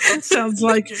 That sounds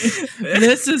like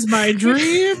this is my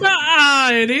dream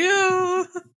idea.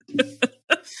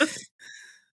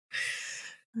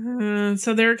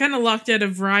 So they were kind of locked out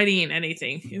of riding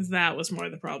anything. That was more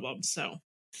the problem. So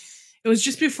it was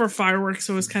just before fireworks,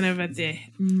 so it was kind of at the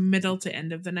middle to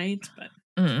end of the night. But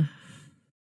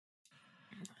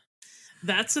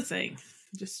that's the thing.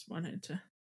 Just wanted to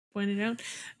point it out.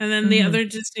 And then the other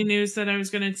Disney news that I was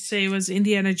going to say was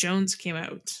Indiana Jones came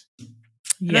out.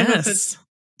 Yes. I don't know if it's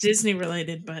Disney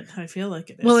related, but I feel like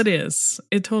it is. Well, it is.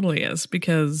 It totally is,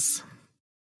 because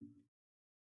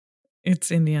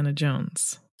it's Indiana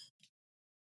Jones.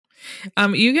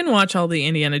 You can watch all the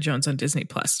Indiana Jones on Disney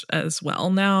Plus as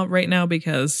well right now,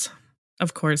 because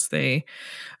of course they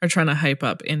are trying to hype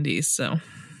up indies. So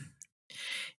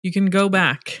you can go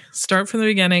back, start from the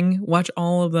beginning, watch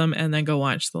all of them, and then go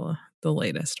watch the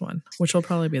latest one, which will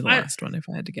probably be the last one if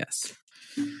I had to guess.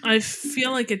 I feel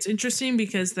like it's interesting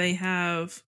because they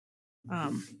have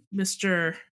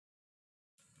Mr.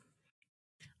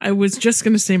 I was just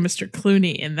going to say Mr.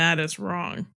 Clooney, and that is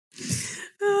wrong.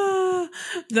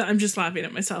 I'm just laughing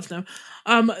at myself now.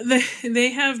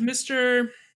 They have Mr.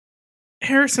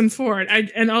 Harrison Ford.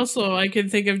 And also I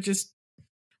could think of just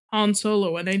Han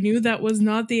Solo, and I knew that was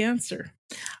not the answer.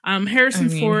 Harrison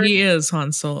Ford. He is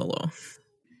Han Solo.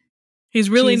 He's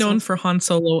really known for Han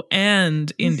Solo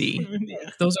and Indy. Yeah.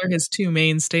 Those are his two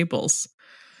main staples.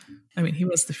 I mean, he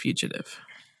was the fugitive.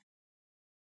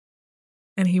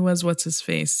 And he was what's his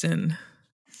face in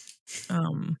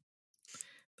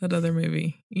that other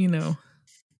movie, you know.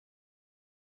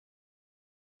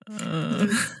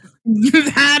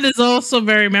 That is also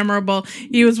very memorable.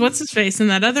 He was what's his face in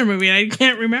that other movie. I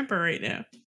can't remember right now.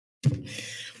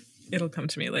 It'll come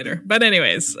to me later. But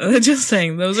anyways, just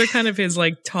saying, those are kind of his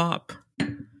like top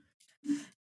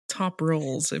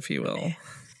roles, if you will.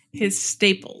 His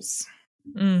staples.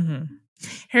 Mm-hmm.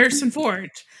 Harrison Ford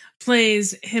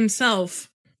plays himself.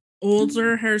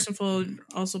 Older Harrison Ford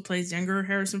also plays younger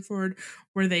Harrison Ford,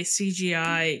 where they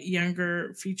CGI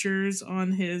younger features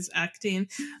on his acting.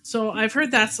 So I've heard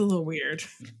that's a little weird.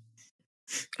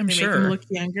 I'm they sure. Make him look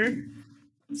younger,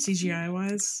 CGI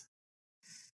wise.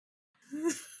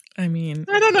 I mean,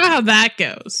 I don't know how that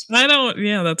goes.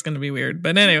 Yeah, that's going to be weird.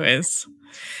 But anyways,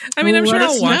 I mean, I'm sure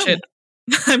I'll watch it.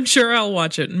 I'm sure I'll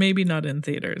watch it. Maybe not in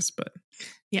theaters, but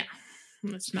yeah,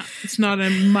 it's not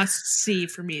a must see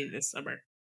for me this summer.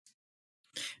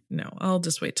 No, I'll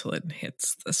just wait till it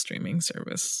hits the streaming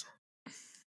service.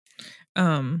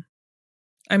 I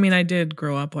mean, I did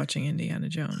grow up watching Indiana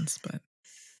Jones, but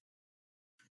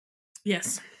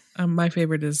yes, my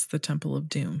favorite is the Temple of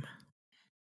Doom.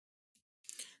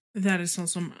 That is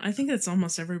also, I think that's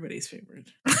almost everybody's favorite.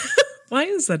 Why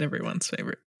is that everyone's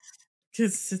favorite?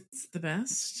 Because it's the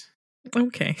best.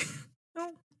 Okay.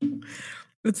 Well,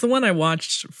 it's the one I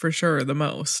watched for sure the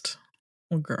most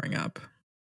when growing up.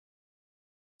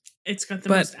 It's got the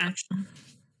most action.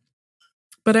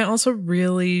 But I also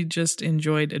really just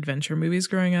enjoyed adventure movies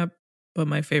growing up. But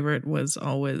my favorite was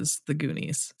always The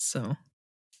Goonies. So,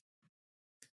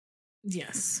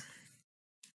 yes.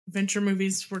 Adventure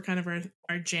movies were kind of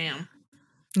our jam.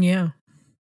 Yeah.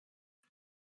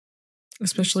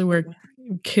 Especially where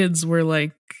kids were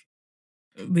like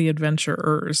the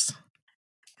adventurers.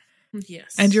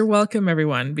 Yes. And you're welcome,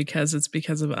 everyone, because it's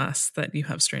because of us that you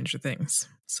have Stranger Things.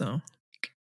 So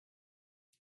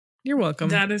you're welcome.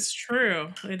 That is true.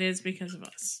 It is because of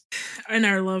us. And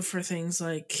our love for things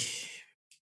like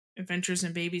Adventures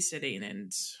in Babysitting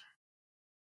and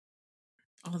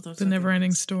all of those. The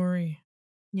Never-Ending Story.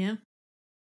 Yeah.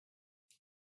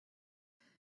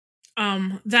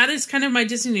 That is kind of my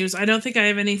Disney news. I don't think I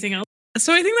have anything else.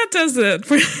 So I think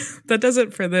that does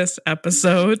it for this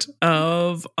episode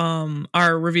of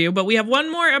our review. But we have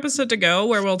one more episode to go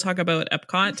where we'll talk about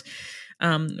Epcot,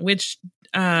 which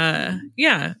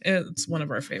it's one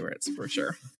of our favorites for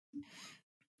sure.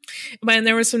 And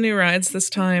there were some new rides this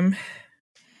time,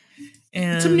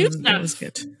 and some new stuff. That was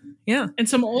good. Yeah, and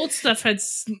some old stuff had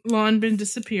long been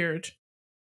disappeared.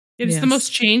 It's the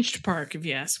most changed park, if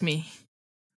you ask me.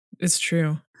 It's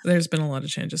true. There's been a lot of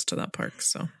changes to that park,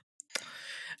 so.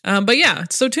 But yeah,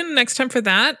 so tune in next time for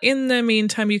that. In the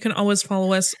meantime, you can always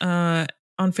follow us on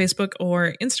Facebook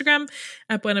or Instagram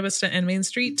at Buena Vista and Main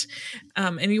Street.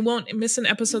 And you won't miss an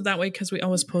episode that way because we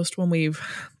always post when we've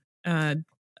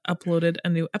uploaded a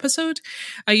new episode.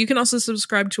 You can also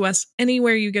subscribe to us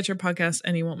anywhere you get your podcast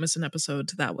and you won't miss an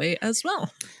episode that way as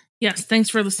well. Yes, thanks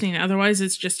for listening. Otherwise,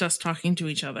 it's just us talking to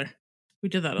each other. We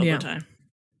do that all the time.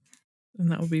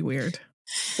 And that would be weird.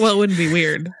 Well, it wouldn't be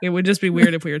weird. It would just be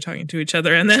weird if we were talking to each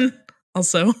other and then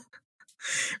also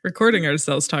recording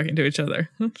ourselves talking to each other.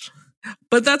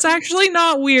 But that's actually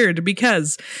not weird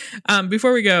because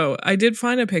before we go, I did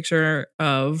find a picture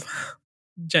of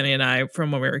Jenny and I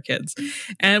from when we were kids.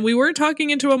 And we were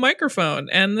talking into a microphone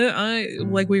and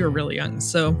we were really young.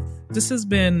 So this has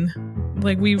been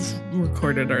we've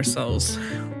recorded ourselves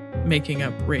making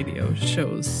up radio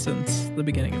shows since the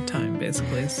beginning of time,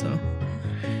 basically. So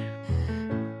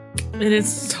it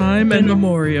is time and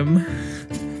memoriam.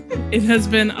 It has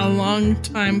been a long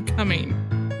time coming.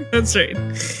 That's right.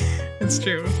 It's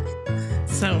true.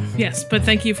 So, yes, but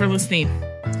thank you for listening.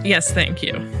 Yes, thank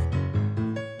you.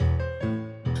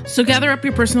 So gather up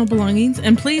your personal belongings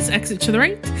and please exit to the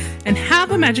right and have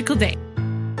a magical day.